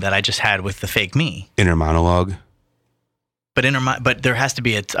interaction that I just had with the fake me? Inner monologue. But there has to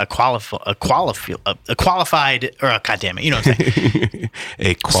be a qualified, or goddamn it, you know what I'm saying?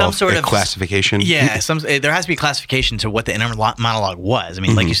 Some sort of classification. Yeah, there has to be a classification to what the inner monologue was. I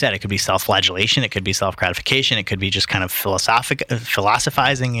mean, like you said, it could be self-flagellation, it could be self-gratification, it could be just kind of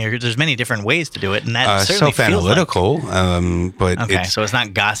philosophizing. There's many different ways to do it, and that certainly self-analytical. But okay, so it's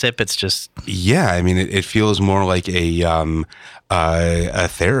not gossip. It's just it feels more like a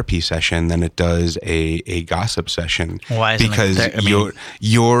therapy session than it does a gossip session. Why? Because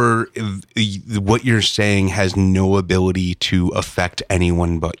what you're saying has no ability to affect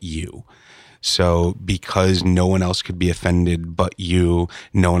anyone but you. So because no one else could be offended but you,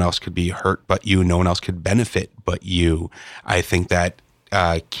 no one else could be hurt but you, no one else could benefit but you, I think that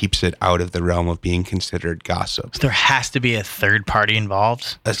keeps it out of the realm of being considered gossip. So there has to be a third party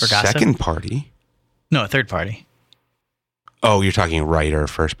involved for gossip? Second party? No, a third party. Oh, you're talking writer,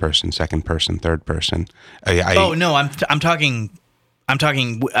 first person, second person, third person. No, I'm talking.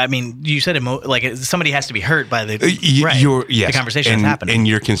 I mean, you said like somebody has to be hurt by the the conversation that's happening, and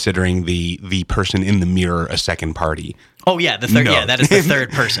you're considering the person in the mirror a second party. Oh yeah, the third. No. Yeah, that is the third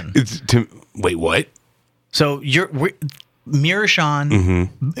person. Wait, what? So Mirror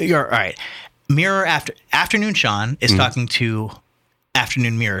Sean. You're all right. Afternoon Sean is talking to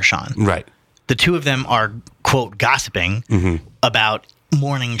Afternoon Mirror Sean. Right. The two of them are, quote, gossiping about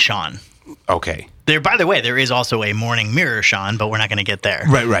Morning Sean. Okay. By the way, there is also a Morning Mirror Sean, but we're not going to get there.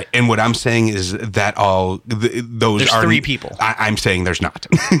 Right. And what I'm saying is that those are 3 people. I'm saying there's not.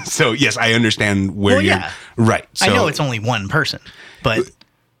 So yes, I understand where you're. Yeah. Right. So, I know it's only one person, but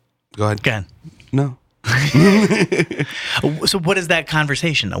go ahead. No. So what is that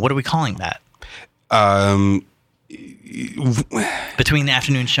conversation though? What are we calling that? between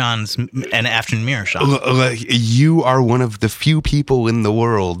Afternoon Sean's and Afternoon Mirror Sean. You are one of the few people in the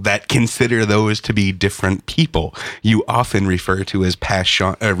world that consider those to be different people. You often refer to past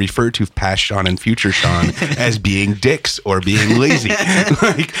Sean and future Sean as being dicks or being lazy.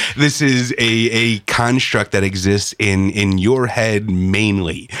 Like, this is a construct that exists in your head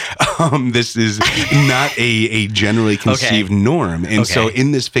mainly. This is not a generally conceived norm. And so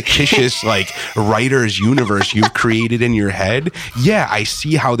in this fictitious like writer's universe you've created in your head, yeah, I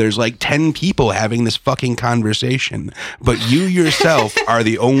see how there's like 10 people having this fucking conversation, but you yourself are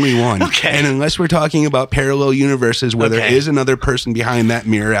the only one. And unless we're talking about parallel universes where there is another person behind that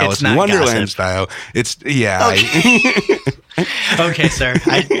mirror, Alice in Wonderland style, it's Okay, sir.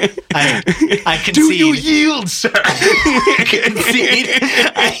 I concede. Do you yield, sir? I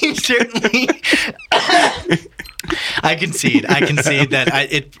concede. I concede that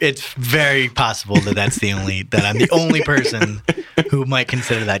it's very possible that I'm the only person who might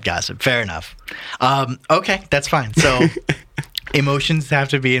consider that gossip. Fair enough. Okay, that's fine. So emotions have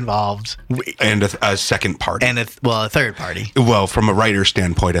to be involved, and a second party, and a third party. Well, from a writer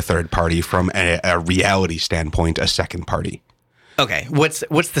standpoint, a third party. From a reality standpoint, a second party. Okay, what's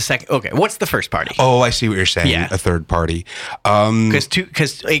the second? Okay, what's the first party? Oh, I see what you're saying. Yeah. A third party.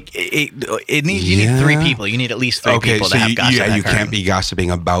 Because you need three people. You need at least three people to have gossip. Yeah, you can't be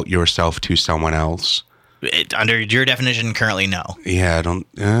gossiping about yourself to someone else. Under your definition, currently, no. Yeah, I don't.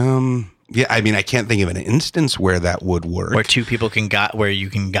 Yeah, I mean, I can't think of an instance where that would work. Where two people where you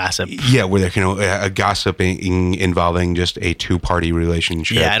can gossip. Yeah, where there can gossiping involving just a two-party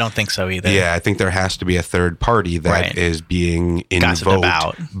relationship. Yeah, I don't think so either. Yeah, I think there has to be a third party that is being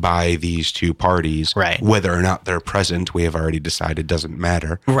invoked by these two parties. Right. Whether or not they're present, we have already decided doesn't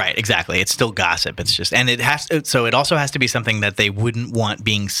matter. Right, exactly. It's still gossip. It's just, and it also has to be something that they wouldn't want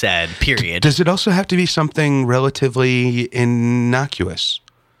being said, period. Does it also have to be something relatively innocuous?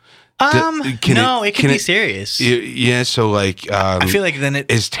 It can be serious. Yeah, so like I feel like then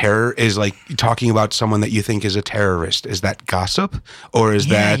is like talking about someone that you think is a terrorist. Is that gossip, or is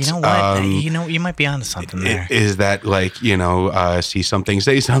that you know what? You might be onto something there. Is that like see something,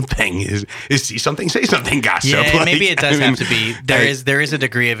 say something? Is see something, say something gossip? Yeah, like, maybe it does have to be. There is a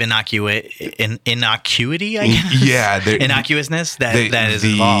degree of innocuity, I guess. Yeah, innocuousness that is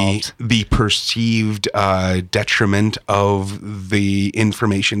involved. The perceived detriment of the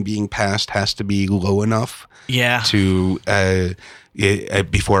information being passed has to be low enough to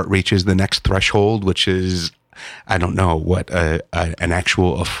before it reaches the next threshold, which is, I don't know, what an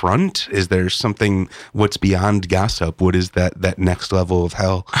actual affront. Is there something what's beyond gossip? What is that next level of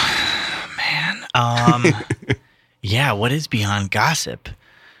hell? Man, yeah, what is beyond gossip?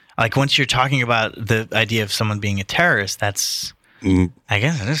 Like, once you're talking about the idea of someone being a terrorist, that's, I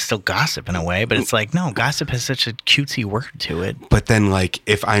guess it is still gossip in a way, but it's like, no, gossip has such a cutesy word to it. But then, like,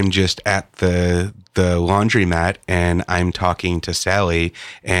 if I'm just at the laundromat and I'm talking to Sally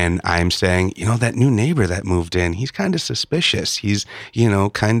and I'm saying, that new neighbor that moved in, he's kind of suspicious. He's,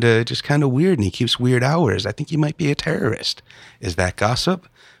 kind of weird, and he keeps weird hours. I think he might be a terrorist. Is that gossip?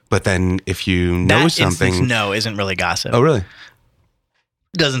 But then if you know something... isn't really gossip. Oh, really?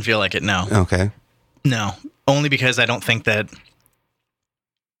 Doesn't feel like it, no. Okay. No, only because I don't think that...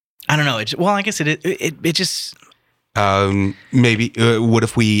 I don't know. I guess it just... Maybe what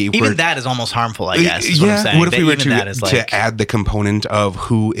if we even that is almost harmful, I guess, is what I'm saying. What if we were to add the component of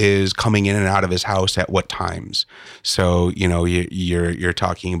who is coming in and out of his house at what times? So you're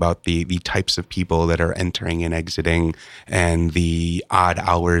talking about the types of people that are entering and exiting and the odd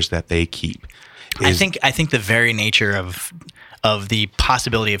hours that they keep. I think the very nature of the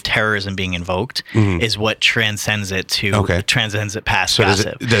possibility of terrorism being invoked is what transcends it past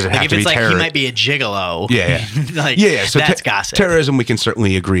gossip. Does it have if to it's be like terror? He might be a gigolo. Yeah. So that's gossip. Terrorism we can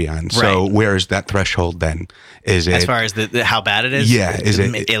certainly agree on. Right. So where is that threshold then? Is it as far as the how bad it is? Yeah. Is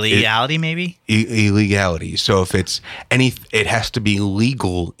it illegality? Maybe illegality. So if it's it has to be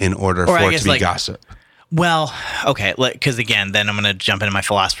legal in order for it to be gossip. Well, okay, because again, then I'm going to jump into my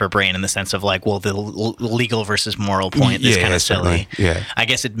philosopher brain in the sense of like, well, the legal versus moral point is kind of silly. Yeah, I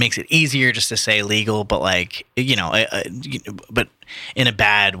guess it makes it easier just to say legal, but like but in a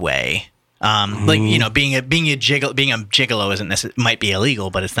bad way. Like being a gigolo might be illegal,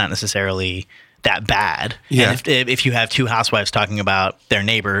 but it's not necessarily that bad. Yeah. And if you have two housewives talking about their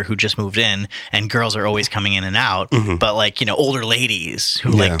neighbor who just moved in, and girls are always coming in and out, but like, older ladies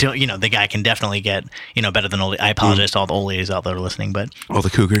who like don't, the guy can definitely get, better than old. I apologize to all the old ladies out there listening, but all the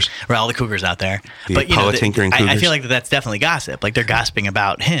cougars, or all the cougars out there. The but politinkering I cougars. feel like that's definitely gossip. Like they're gossiping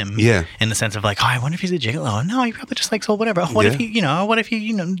about him. Yeah. In the sense of like, oh, I wonder if he's a gigolo. No, he probably just likes old whatever. What if he, what if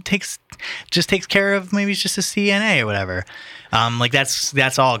he, takes care of, maybe he's just a CNA or whatever. Like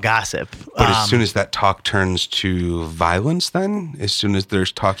that's all gossip. But as soon as that talk turns to violence, then as soon as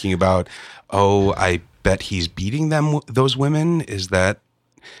there's talking about, oh, I bet he's beating those women, is that,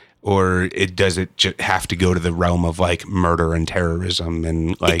 or does it just have to go to the realm of like murder and terrorism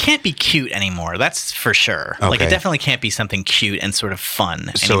and like? It can't be cute anymore. That's for sure. Okay. Like it definitely can't be something cute and sort of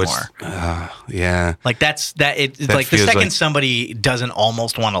fun anymore. Yeah. Like that's that. It's That like the feels second like- somebody doesn't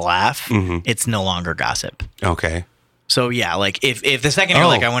almost want to laugh, it's no longer gossip. Okay. So yeah, like if the second you're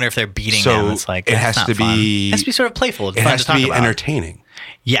like, I wonder if they're beating So him, it's like it that's has not to fun. be- It has to be sort of playful. It's It fun has to to talk be about. entertaining.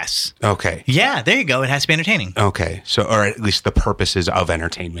 Yes. Okay. Yeah, there you go. It has to be entertaining. Okay. So, or at least the purposes of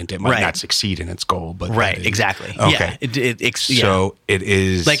entertainment. It might Right. not succeed in its goal, but Right. that is- Exactly. Okay. Yeah. So it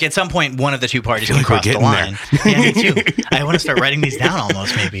is Like at some point, one of the two parties feel can like we're cross the getting line. Yeah, me too. I want to start writing these down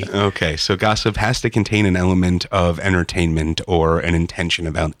almost, maybe. Okay, so gossip has to contain an element of entertainment or an intention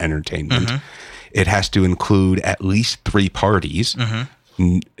about entertainment. Mm-hmm. It has to include at least 3 parties,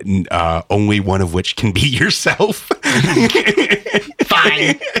 only one of which can be yourself.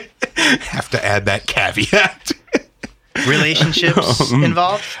 Fine. Have to add that caveat. Relationships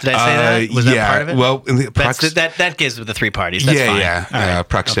involved? Did I say that? Was that part of it? Well, that gives with the 3 parties. That's fine. All right.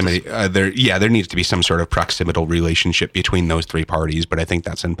 Proximity. There needs to be some sort of proximal relationship between those 3 parties, but I think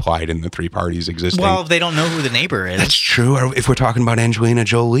that's implied in the 3 parties existing. Well, if they don't know who the neighbor is. That's true. Or if we're talking about Angelina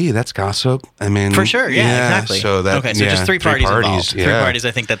Jolie, that's gossip. I mean, For sure, yeah, exactly. So that, okay, so just 3 parties involved. 3 parties,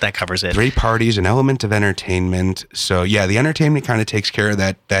 I think that covers it. 3 parties, an element of entertainment. So yeah, the entertainment kind of takes care of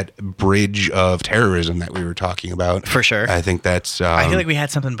that bridge of terrorism that we were talking about. For sure. I think that's. I feel like we had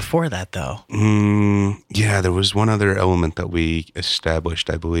something before that, though. Yeah, there was one other element that we established,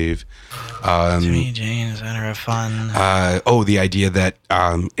 I believe. Jimmy Jane, center of fun. The idea that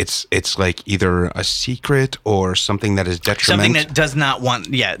it's like either a secret or something that is detrimental. Something that does not want.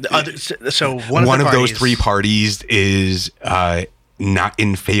 Yeah. So one of those 3 parties is not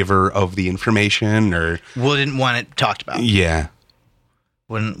in favor of the information, or wouldn't want it talked about. Yeah.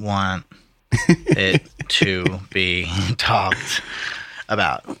 Wouldn't want it to be talked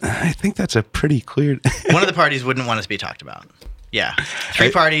about. I think that's a pretty clear. One of the parties wouldn't want it to be talked about. Yeah.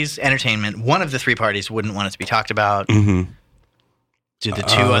 3 parties, entertainment. One of the 3 parties wouldn't want it to be talked about. Mm-hmm. Do the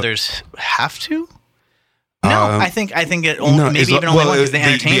 2 others have to? No, I think it only even one is the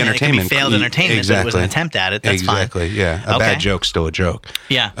entertainment. It could be failed entertainment. Exactly. If it was an attempt at it, that's fine. Exactly. Yeah. A bad joke's still a joke.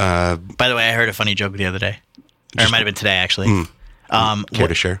 Yeah. By the way, I heard a funny joke the other day, or it might have been today actually. Care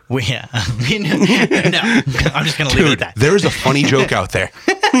to share? Yeah. No, I'm just gonna leave it at that. There is a funny joke out there.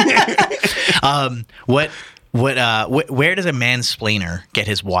 Where does a mansplainer get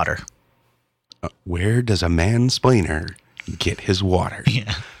his water? Where does a mansplainer get his water?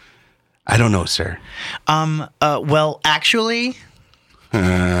 Yeah. I don't know, sir. Well, actually.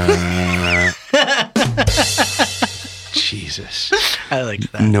 Jesus. I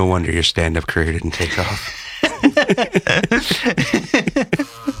like that. No wonder your stand-up career didn't take off.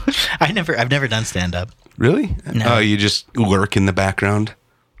 I've never done stand-up. Really? No. Oh, you just lurk in the background?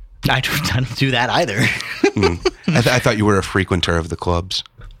 I don't do that either. I thought you were a frequenter of the clubs.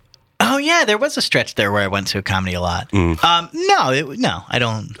 Oh yeah, there was a stretch there where I went to comedy a lot. No, I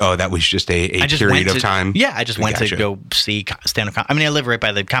don't. Oh, that was just a I just period went of time? Yeah, I just went Gotcha. to go see stand-up. I mean, I live right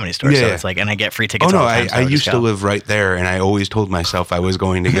by the comedy store, so Yeah. it's like, and I get free Oh, tickets. no, all the time, so I would used just to go. live right there, and I always told myself I was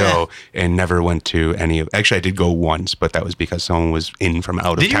going to go and never went to any of. Actually, I did go once, but that was because someone was in from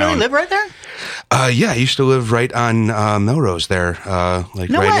out of Did you town. really live right there? Yeah, I used to live right on Melrose there,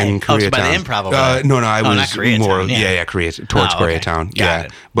 like No right way. in Koreatown. Oh, so by the Improv over there. No, I was not Koreatown, more, yeah. Korea, towards Oh, okay. Koreatown. Got Yeah,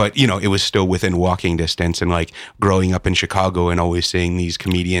 it. but it was still within walking distance, and like growing up in Chicago and always seeing these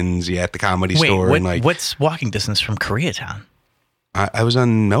comedians at the comedy store, Wait, and like what's walking distance from Koreatown? I was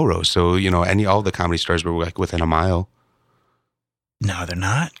on Melrose, so all the comedy stores were like within a mile. No, they're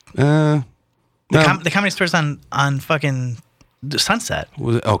not. No. The comedy store's on fucking Sunset.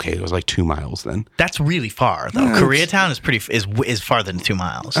 Okay, it was like 2 miles then. That's really far, though. Yeah, Koreatown is farther than 2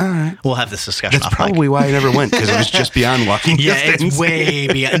 miles. All right. We'll have this discussion. That's off mic. probably why I never went, because it was just beyond walking Yeah, distance. it's way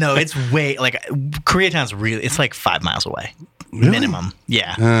beyond. No, it's way like Koreatown's really. It's like 5 miles away. minimum.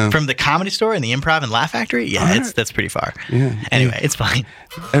 Yeah, from the Comedy Store and the Improv and Laugh Factory. Yeah, that's pretty far. Yeah. Anyway, it's fine.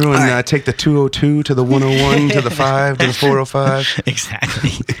 Everyone, take the 202 to the 101 to the 5 to the 405.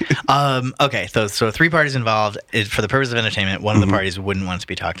 Exactly. Okay, so 3 parties involved. For the purpose of entertainment, one of the parties wouldn't want to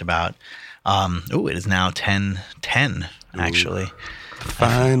be talked about. It is now 10:10 actually.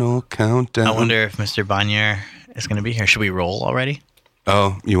 Final countdown. I wonder if Mr. Bonnier is going to be here. Should we roll already?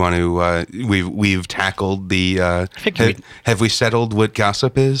 Oh, you want to? We've tackled the. Have we settled what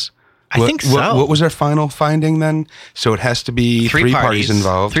gossip is? I think so. What was our final finding then? So it has to be 3 parties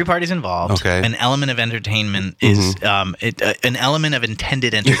involved. 3 parties involved. Okay. An element of entertainment is an element of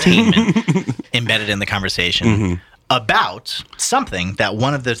intended entertainment embedded in the conversation about something that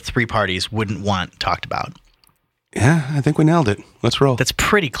one of the 3 parties wouldn't want talked about. Yeah, I think we nailed it. Let's roll. That's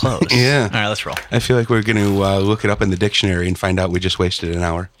pretty close. Yeah. All right, let's roll. I feel like we're going to look it up in the dictionary and find out we just wasted an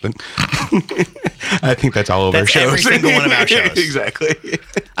hour. But I think that's all of our shows. Every single one of our shows. Exactly.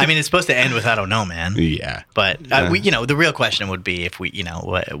 I mean, it's supposed to end with I don't know, man. Yeah. But the real question would be if we,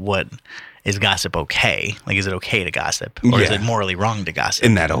 what is gossip okay? Like, is it okay to gossip, or is it morally wrong to gossip?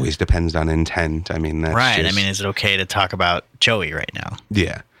 And that always depends on intent. I mean, that's right. Just, I mean, is it okay to talk about Joey right now?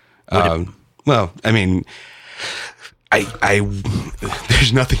 Yeah. Well, I mean, I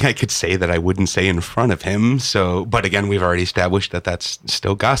there's nothing I could say that I wouldn't say in front of him. So, but again, we've already established that that's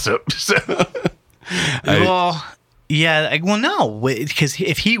still gossip. So, no, because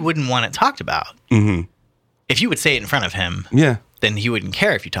if he wouldn't want it talked about, if you would say it in front of him, then he wouldn't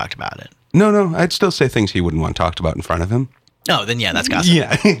care if you talked about it. No, I'd still say things he wouldn't want talked about in front of him. Oh, then that's gossip.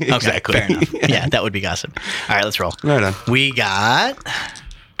 Yeah, exactly. Okay, fair enough. Yeah, that would be gossip. All right, let's roll. Right on. We got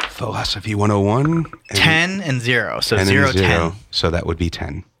Philosophy 101. 10 and 0. So 10 0, and 0. 10. So that would be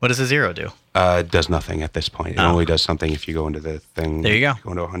 10. What does a 0 do? It does nothing at this point. It only does something if you go into the thing. There you go.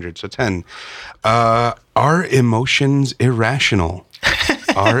 Go into 100. So 10. Are emotions irrational?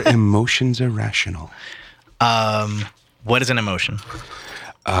 Are emotions irrational? What is an emotion?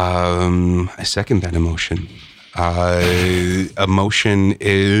 I second that emotion. Emotion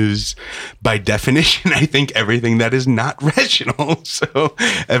is, by definition, I think everything that is not rational. So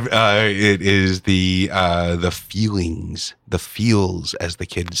it is the feelings, the feels, as the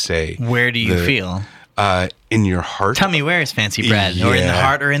kids say. Where do you feel? In your heart. Tell me where is fancy bread, or in the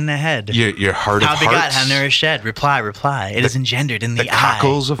heart, or in the head. Your heart how of begot, hearts. how nourished shed. Reply. It is engendered in the eye.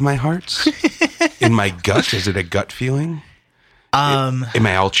 Cockles of my hearts. In my gut. Is it a gut feeling? Am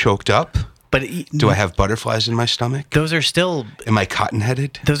I all choked up? But do I have butterflies in my stomach? Those are still. Am I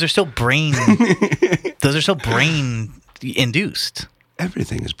cotton-headed? Those are still brain. Those are still brain induced.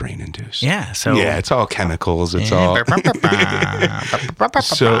 Everything is brain induced. Yeah. So it's all chemicals. It's all. So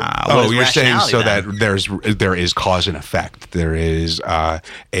you're saying so then? That there is cause and effect. There is a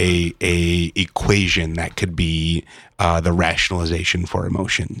equation that could be the rationalization for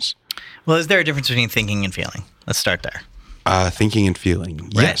emotions. Well, is there a difference between thinking and feeling? Let's start there. Thinking and feeling.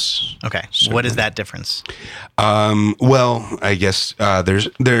 Right. Yes. Okay. Certainly. What is that difference? Well, I guess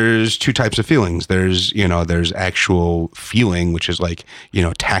there's 2 types of feelings. There's actual feeling, which is like,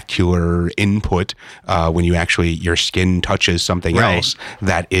 tactular input, when you actually, your skin touches something else.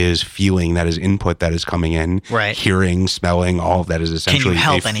 That is feeling, that is input that is coming in. Right. Hearing, smelling, all of that is essentially Can you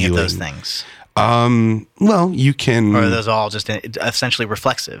help a any of those things? Well, you can. Or are those all just essentially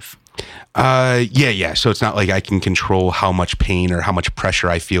reflexive? Yeah. So it's not like I can control how much pain or how much pressure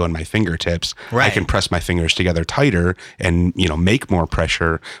I feel in my fingertips. Right. I can press my fingers together tighter and, make more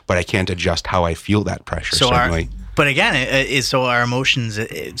pressure, but I can't adjust how I feel that pressure. So certainly. But again, our emotions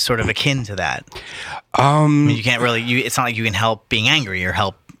sort of akin to that. I mean, you can't really. It's not like you can help being angry or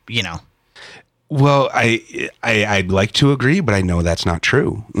help. Well, I'd like to agree, but I know that's not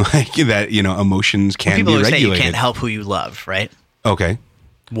true. Like that, emotions can be regulated. People say you can't help who you love, right? Okay.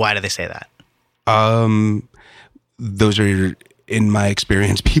 Why do they say that? Those are, in my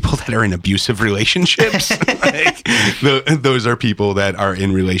experience, people that are in abusive relationships. Those are people that are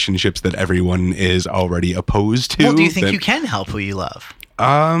in relationships that everyone is already opposed to. Well, do you think you can help who you love?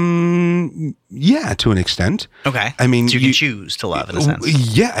 Yeah, to an extent. Okay. I mean, so you can choose to love in a sense.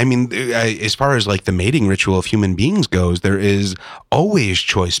 Yeah. I mean, as far as like the mating ritual of human beings goes, there is always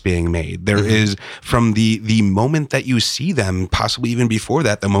choice being made. There is from the moment that you see them, possibly even before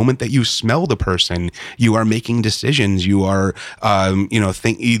that, the moment that you smell the person, you are making decisions. You are,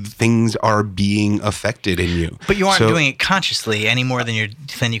 things are being affected in you. But you aren't doing it consciously any more than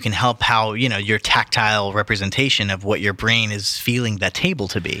you can help how, your tactile representation of what your brain is feeling that table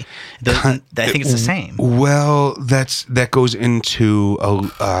to be. I think it's the same. Well, that goes into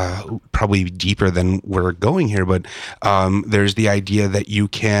probably deeper than we're going here, but there's the idea that you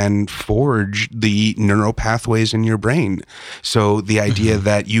can forge the neural pathways in your brain. So the idea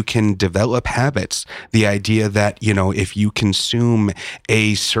that you can develop habits, the idea that, if you consume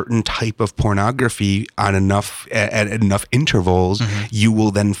a certain type of pornography at enough intervals, you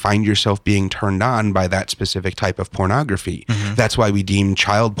will then find yourself being turned on by that specific type of pornography. That's why we deem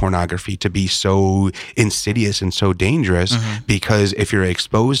child pornography to be so insidious and so dangerous, because if you're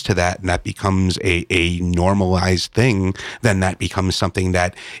exposed to that and that becomes a normalized thing, then that becomes something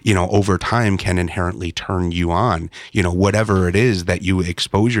that, over time can inherently turn you on. Whatever it is that you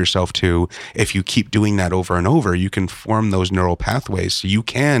expose yourself to, if you keep doing that over and over, you can form those neural pathways. So you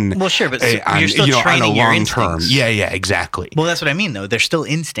can. Well, sure, but you're still training your instincts. Yeah, exactly. Well, that's what I mean, though. There's still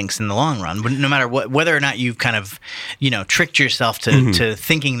instincts in the long run, no matter whether or not you've kind of, tricked yourself to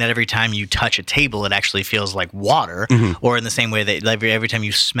thinking that every time you touch a table, it actually feels like water, or in the same way that every time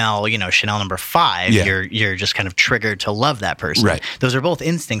you smell, Chanel number 5, you're just kind of triggered to love that person. Right. Those are both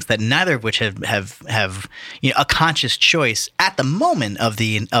instincts that neither of which have a conscious choice at the moment of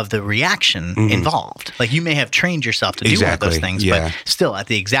the reaction involved. Like, you may have trained yourself to do one of those things, but still at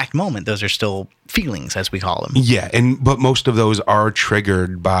the exact moment, those are still feelings, as we call them. Yeah, but most of those are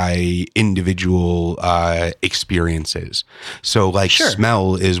triggered by individual experiences. So, like,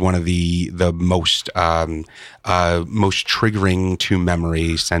 smell is one of the most triggering to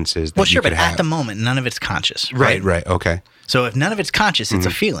memory senses that you could have. At the moment, none of it's conscious. Right, okay. So if none of it's conscious, it's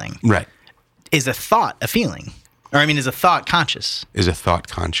a feeling. Right. Is a thought a feeling? Is a thought conscious? Is a thought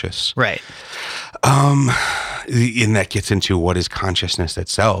conscious? Right. And that gets into what is consciousness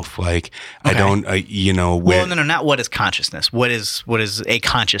itself. Like, okay. I don't, well, no, not what is consciousness. What is a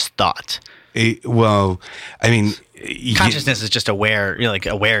conscious thought? Consciousness is just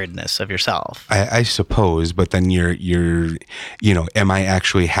awareness of yourself. I suppose, but then you're am I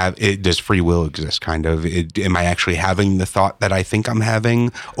actually does free will exist? Kind of. Am I actually having the thought that I think I'm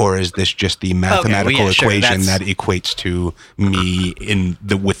having, or is this just the mathematical equation that equates to me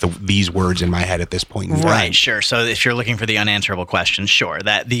with these words in my head at this point in time? Right. Sure. So if you're looking for the unanswerable question, sure,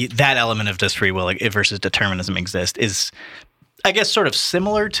 that element of does free will versus determinism exist is, I guess, sort of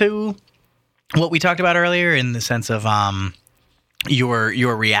similar to what we talked about earlier, in the sense of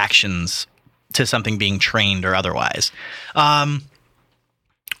your reactions to something being trained or otherwise.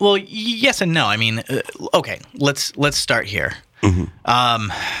 Well, yes and no. Okay, let's start here. If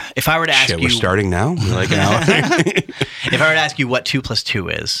I were to ask you, we're starting now. We're like an hour. If I were to ask you what 2 + 2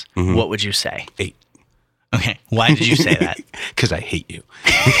 is, what would you say? 8. Okay, why did you say that? Because I hate you.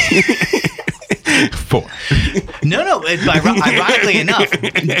 4. No. Ironically enough,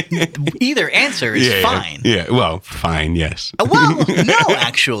 either answer is fine. Yeah. Well, fine. Yes. Well, no,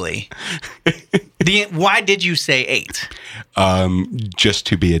 actually. Why did you say 8? Just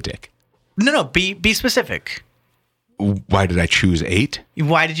to be a dick. No. Be specific. Why did I choose 8?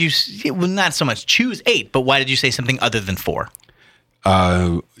 Why did you? Well, not so much choose 8, but why did you say something other than 4?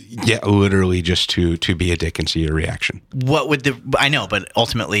 Literally just to be a dick and see your reaction. What would I know, but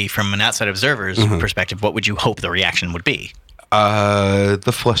ultimately from an outside observer's perspective, what would you hope the reaction would be?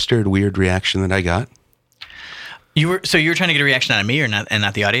 The flustered, weird reaction that I got. You were trying to get a reaction out of me and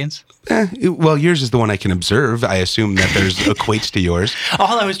not the audience? Well, yours is the one I can observe. I assume that there's equates to yours.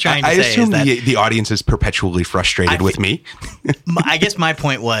 All I was trying to say is that I assume the audience is perpetually frustrated with me. I guess my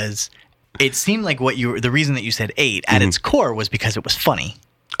point was, it seemed like the reason that you said 8 at its core was because it was funny.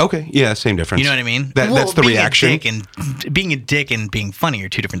 Okay, yeah, same difference. You know what I mean? That's the reaction. Being a dick and being funny are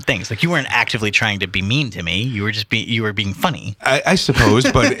two different things. Like, you weren't actively trying to be mean to me. You were just being funny. I suppose,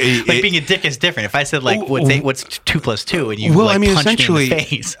 but being a dick is different. If I said what's 2 + 2, and you punched me in the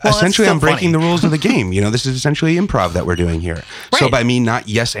face. Essentially, I'm breaking the rules of the game. This is essentially improv that we're doing here. Right. So by me not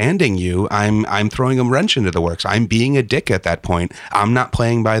yes-anding you, I'm throwing a wrench into the works. I'm being a dick at that point. I'm not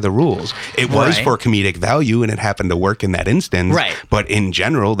playing by the rules. It was for comedic value, and it happened to work in that instance. Right. But in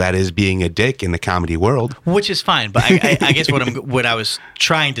general, that is being a dick in the comedy world, which is fine. But I guess what I was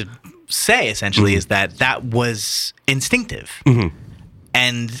trying to say essentially is that was instinctive,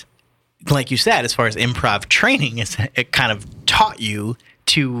 and like you said, as far as improv training, it kind of taught you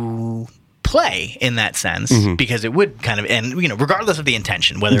to play in that sense, because it would kind of, and regardless of the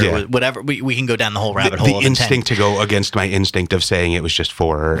intention, whether it was whatever, we can go down the whole rabbit hole. The instinct to go against my instinct of saying it was just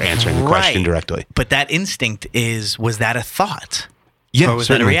for answering the question directly. But that instinct was that a thought? Yeah, or was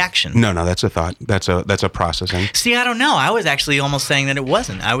that a reaction? No, that's a thought. That's a processing. See, I don't know. I was actually almost saying that it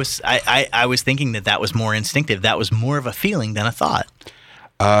wasn't. I was thinking that was more instinctive. That was more of a feeling than a thought.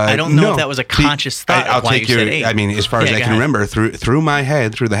 I don't know if that was a conscious thought. I'll why take you your. said 8. I mean, as far as Yeah, I go can ahead. remember, through my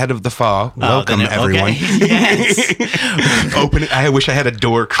head, through the head of the fall. Welcome, then everyone. Okay. Yes. Open it. I wish I had a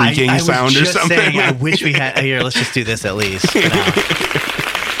door creaking I sound was or just something. saying, I wish we had. Here, let's just do this at least. For now.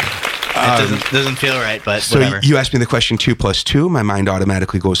 It doesn't feel right, but So whatever. you asked me the question 2 plus 2. My mind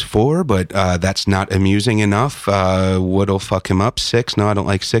automatically goes 4, but that's not amusing enough. What'll fuck him up? 6? No, I don't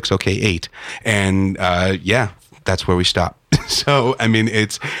like 6. Okay, 8. And yeah, that's where we stop. So I mean,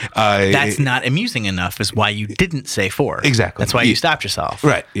 it's That's not amusing enough. Is why you didn't say 4. Exactly. That's why you stopped yourself.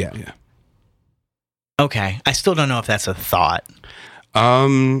 right. Yeah, yeah. Okay. I still don't know if that's a thought.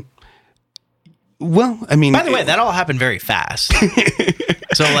 Well, I mean, By the way, that all happened very fast.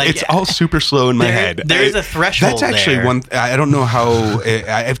 So like, it's all super slow in my head. There is a threshold. That's actually there. one. I don't know how.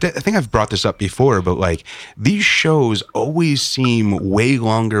 I think I've brought this up before, but like these shows always seem way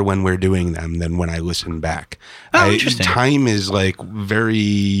longer when we're doing them than when I listen back. Oh, interesting. Time is like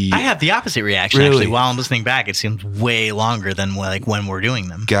very. I have the opposite reaction Really? actually. While I'm listening back, it seems way longer than like when we're doing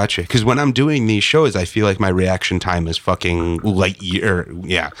them. Gotcha. Because when I'm doing these shows, I feel like my reaction time is fucking light year.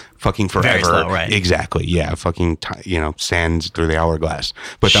 Yeah, fucking forever. Very slow, right. Exactly. Yeah, fucking sands through the hourglass.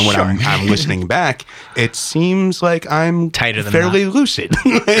 But then when Sure. I'm listening back, it seems like I'm Tighter than fairly lucid.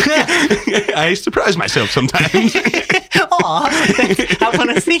 I surprise myself sometimes. Aw, I want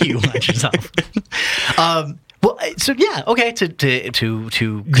to see you watch yourself. Well, so yeah, okay.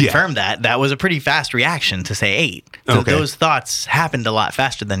 To confirm that was a pretty fast reaction to say 8. So Okay. those thoughts happened a lot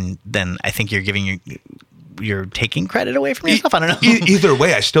faster than I think you're giving you're taking credit away from yourself. I don't know. Either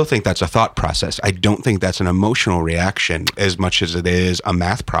way, I still think that's a thought process. I don't think that's an emotional reaction as much as it is a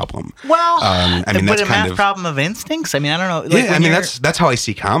math problem. Well, I mean, but that's a kind math of problem of instincts. I mean, I don't know. Like, yeah, I when mean you're- that's how I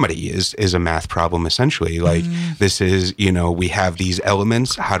see comedy is a math problem essentially. Like this is we have these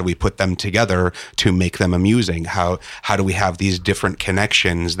elements. How do we put them together to make them amusing? How do we have these different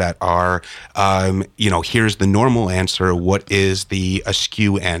connections that are here's the normal answer. What is the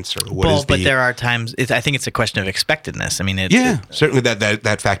askew answer? but there are times. I think it's a question of expectedness. I mean, certainly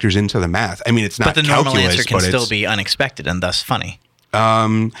that factors into the math. I mean, it's not. But the normal calculus, answer can but still it's, be unexpected and thus funny.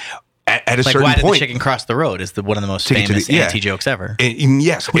 at a Like, certain why did point. the chicken cross the road is one of the most To get to famous the- yeah. anti-jokes ever.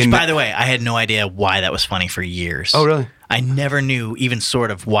 Yes, Which, and by the way, I had no idea why that was funny for years. Oh, really? I never knew even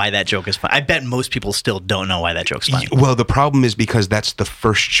sort of why that joke is funny. I bet most people still don't know why that joke's funny. Well, the problem is because that's the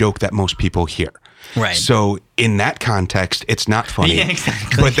first joke that most people hear. Right. So in that context, it's not funny. Yeah,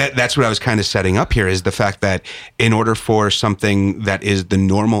 exactly. But that's what I was kind of setting up here is the fact that in order for something that is the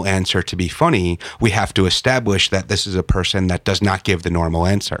normal answer to be funny, we have to establish that this is a person that does not give the normal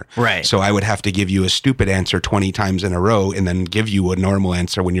answer. Right. So I would have to give you a stupid answer 20 times in a row and then give you a normal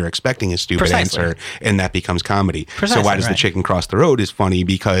answer when you're expecting a stupid Precisely. answer, and that becomes comedy. Precisely, so why does the right. chicken cross the road is funny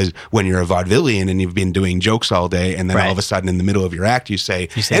because when you're a vaudevillian and you've been doing jokes all day and then Right. all of a sudden in the middle of your act you say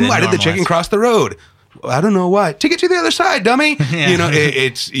say and the why did the normal chicken answer." cross the road? Well, I don't know why. Take it to the other side, dummy. Yeah.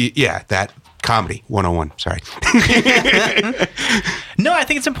 It's that comedy 101. Sorry. No, I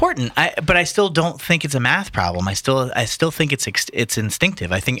think it's important. But I still don't think it's a math problem. I still think it's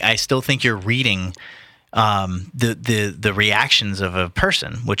instinctive. I still think you're reading the reactions of a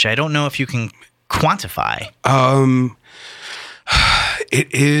person, which I don't know if you can quantify.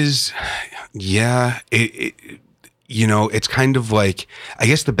 It is, yeah. It's kind of like, I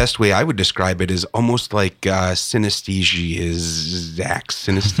guess the best way I would describe it is almost like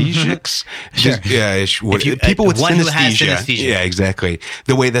synesthesics. Sure. People with one who has synesthesia. synesthesia. Yeah, exactly.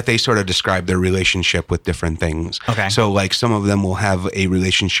 The way that they sort of describe their relationship with different things. Okay. So like some of them will have a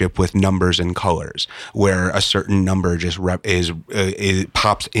relationship with numbers and colors, where a certain number just it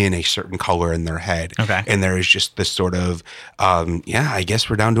pops in a certain color in their head. Okay. And there is just this sort of, I guess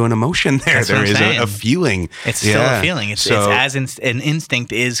we're down to an emotion there. That's what There I'm is saying. a feeling. It's still a feeling. It's So- as an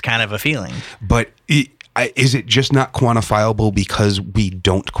instinct is kind of a feeling. But is it just not quantifiable because we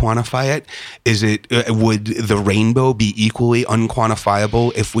don't quantify it? Is it would the rainbow be equally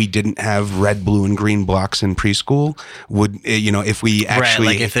unquantifiable if we didn't have red, blue, and green blocks in preschool? Would if we actually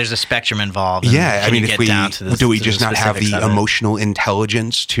right, like if there's a spectrum involved. and yeah, I can mean, you if get we down to the, do we to just the not have specifics the of it? emotional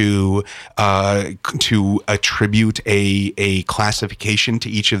intelligence to attribute a classification to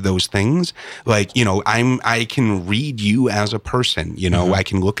each of those things? Like, I can read you as a person. Mm-hmm. I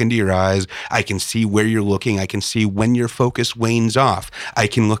can look into your eyes. I can see where you're you're looking. I can see when your focus wanes off. I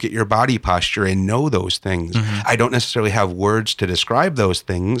can look at your body posture and know those things. I don't necessarily have words to describe those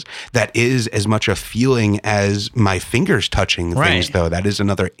things. That is as much a feeling as my fingers touching things, though. That is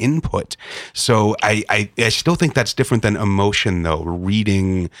another input. So I still think that's different than emotion, though.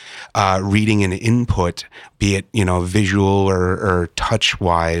 Reading an input, be it, visual or touch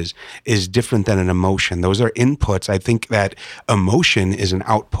wise, is different than an emotion. Those are inputs. I think that emotion is an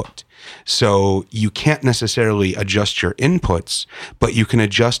output. So you can't necessarily adjust your inputs, but you can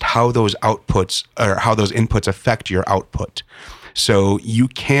adjust how those outputs or how those inputs affect your output. So you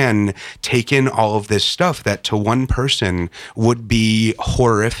can take in all of this stuff that to one person would be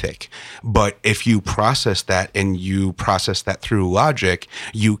horrific. But if you process that and you process that through logic,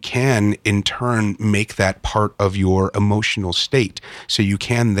 you can in turn make that part of your emotional state. So you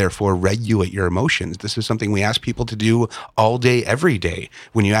can therefore regulate your emotions. This is something we ask people to do all day, every day.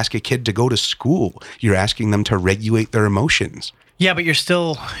 When you ask a kid to go to school, you're asking them to regulate their emotions. Yeah, but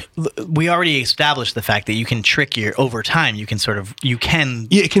we already established the fact that you can trick over time. Yeah,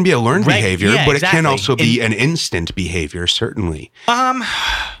 it can be a learned behavior, but it can also be an instant behavior, certainly.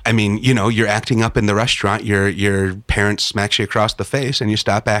 I mean, you're acting up in the restaurant, your parent smacks you across the face and you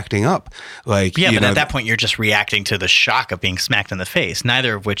stop acting up. But at that point, you're just reacting to the shock of being smacked in the face,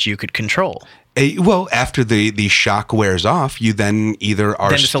 neither of which you could control. Well, after the shock wears off, you then either are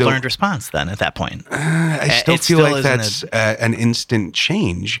then it's a learned response. Then at that point, I still feel like that's an instant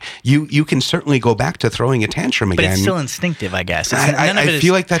change. You can certainly go back to throwing a tantrum again, but it's still instinctive, I guess. I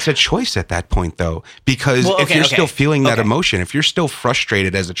feel like that's a choice at that point, though, because if you're still feeling that emotion, if you're still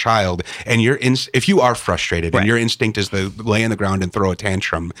frustrated as a child, and if you are frustrated and your instinct is to lay on the ground and throw a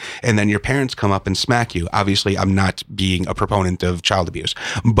tantrum, and then your parents come up and smack you. Obviously, I'm not being a proponent of child abuse,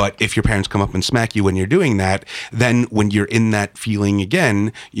 but if your parents come up and smack you when you're doing that, then when you're in that feeling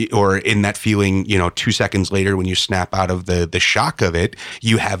again, or in that feeling, 2 seconds later when you snap out of the shock of it,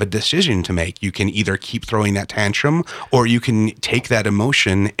 you have a decision to make. You can either keep throwing that tantrum, or you can take that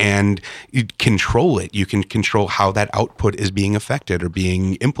emotion and control it. You can control how that output is being affected or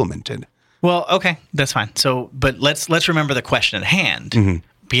being implemented. Well, okay, that's fine. So, but let's remember the question at hand. Mm-hmm.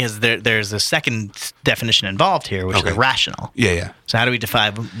 Because there's a second definition involved here, which is rational. Yeah. So how do we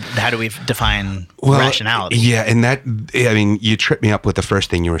define rationality? Yeah, and that, you tripped me up with the first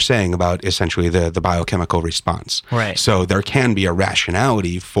thing you were saying about essentially the biochemical response. Right. So there can be a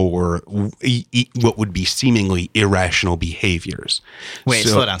rationality for what would be seemingly irrational behaviors. Wait,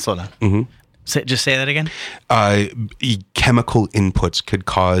 slow down. Mm-hmm. Just say that again. Chemical inputs could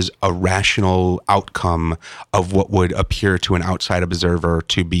cause a rational outcome of what would appear to an outside observer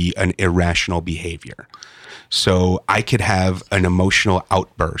to be an irrational behavior. So I could have an emotional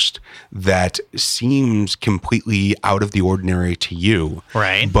outburst that seems completely out of the ordinary to you.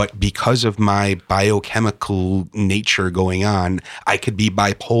 Right. But because of my biochemical nature going on, I could be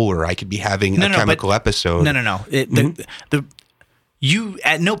bipolar. I could be having a chemical episode. No. You,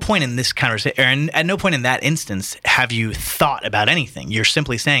 at no point in this conversation, or at no point in that instance, have you thought about anything. You're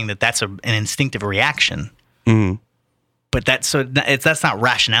simply saying that that's an instinctive reaction. Mm-hmm. But that's not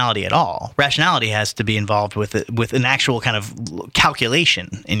rationality at all. Rationality has to be involved with an actual kind of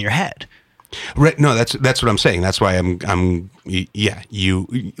calculation in your head. Right. No, that's what I'm saying. That's why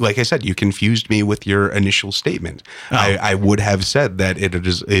you, like I said, you confused me with your initial statement. Oh. I would have said that it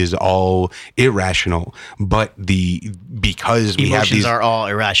is all irrational, but because we have these are all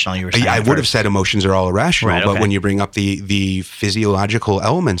irrational. You were saying I would have said emotions are all irrational, right, but when you bring up the physiological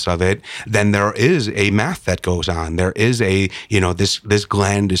elements of it, then there is a math that goes on. There is this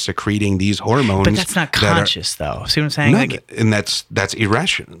gland is secreting these hormones, but that's not conscious, though. See what I'm saying? No, and that's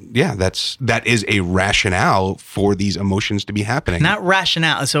irrational. Yeah, that is a rationale for these emotions to be happening. Not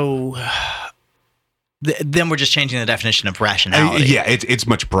rationale. So then we're just changing the definition of rationality. Yeah, it's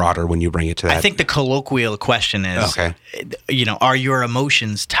much broader when you bring it to that. I think the colloquial question is, are your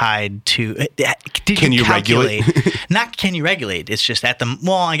emotions tied to? Can you regulate? Not can you regulate? It's just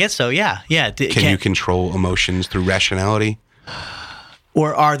I guess so. Yeah. Can you control emotions through rationality?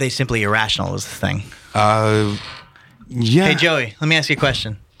 Or are they simply irrational? Is the thing. Yeah. Hey Joey, let me ask you a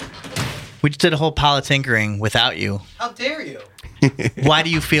question. We just did a whole politinkering without you. How dare you? Why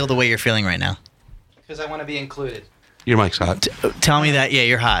do you feel the way you're feeling right now? Because I want to be included. Your mic's hot. Tell me that. Yeah,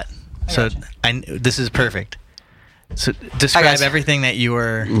 you're hot. This is perfect. So describe everything that you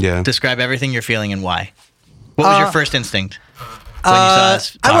were. Yeah. Describe everything you're feeling and why. What was your first instinct when you saw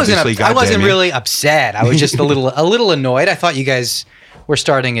us? I wasn't really upset. I was just a little annoyed. I thought you guys were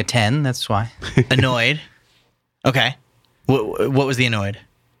starting at 10. That's why. Annoyed. Okay. What was the annoyed?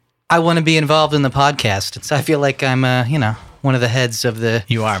 I want to be involved in the podcast. I feel like I'm, one of the heads of the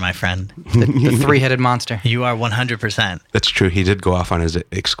You are, my friend. the three-headed monster. You are 100%. That's true. He did go off on his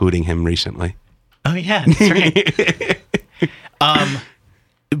excluding him recently. Oh yeah, that's right.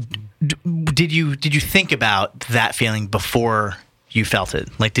 Did you think about that feeling before you felt it?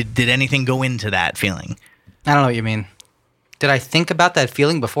 Like, did anything go into that feeling? I don't know what you mean. Did I think about that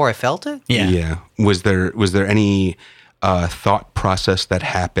feeling before I felt it? Yeah. Was there any thought process that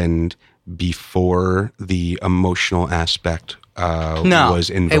happened before the emotional aspect No, was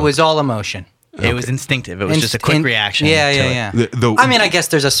involved? it was all emotion. It was instinctive. It was just a quick reaction. Yeah, to yeah, it. yeah. I mean, I guess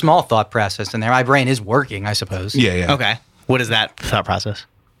there's a small thought process in there. My brain is working, I suppose. Yeah, yeah. Okay. What is that thought process?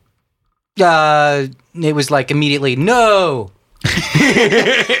 It was like immediately, no.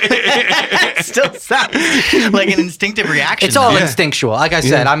 It still sounds like an instinctive reaction. It's all though. instinctual. Like I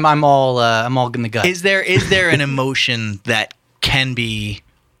said, I'm all in the gut. Is there an emotion that can be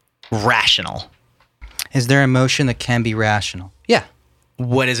rational? Is there emotion that can be rational? Yeah.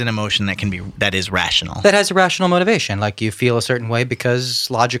 What is an emotion that is rational? That has a rational motivation. Like you feel a certain way because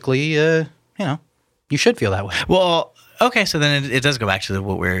logically, you should feel that way. Well, okay, so then it does go back to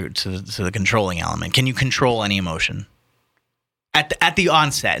the controlling element. Can you control any emotion? At the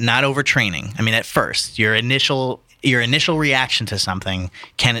onset, not overtraining. I mean, at first, your initial reaction to something,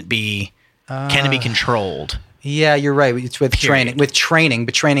 can it be controlled? Yeah, you're right. It's with training. With training,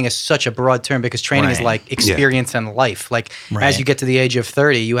 but training is such a broad term because training is Right. like experience in life. Like Right. as you get to the age of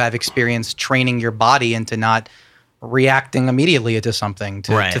 30, you have experience training your body into not reacting immediately to something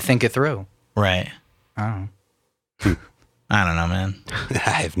Right. to think it through. Right. Oh. I don't know, man. I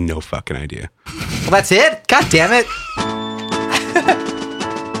have no fucking idea. Well, that's it. God damn it.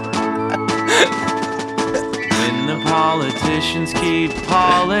 When the politicians keep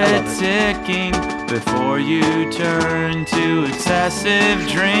politicking before you turn to excessive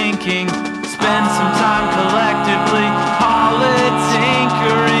drinking, spend some time collectively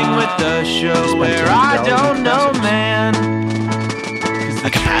politinkering with the show where I don't know, man. A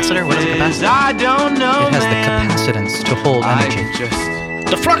capacitor? What is a capacitor? I don't know, It has the man. capacitance to hold energy. I just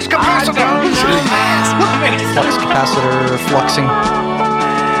The flux I don't know, man. Flux capacitor, fluxing.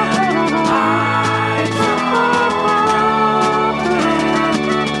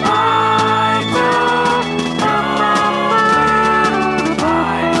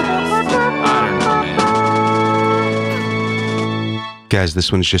 Guys,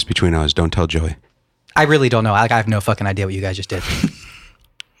 this one's just between us. Don't tell Joey. I really don't know. I have no fucking idea what you guys just did.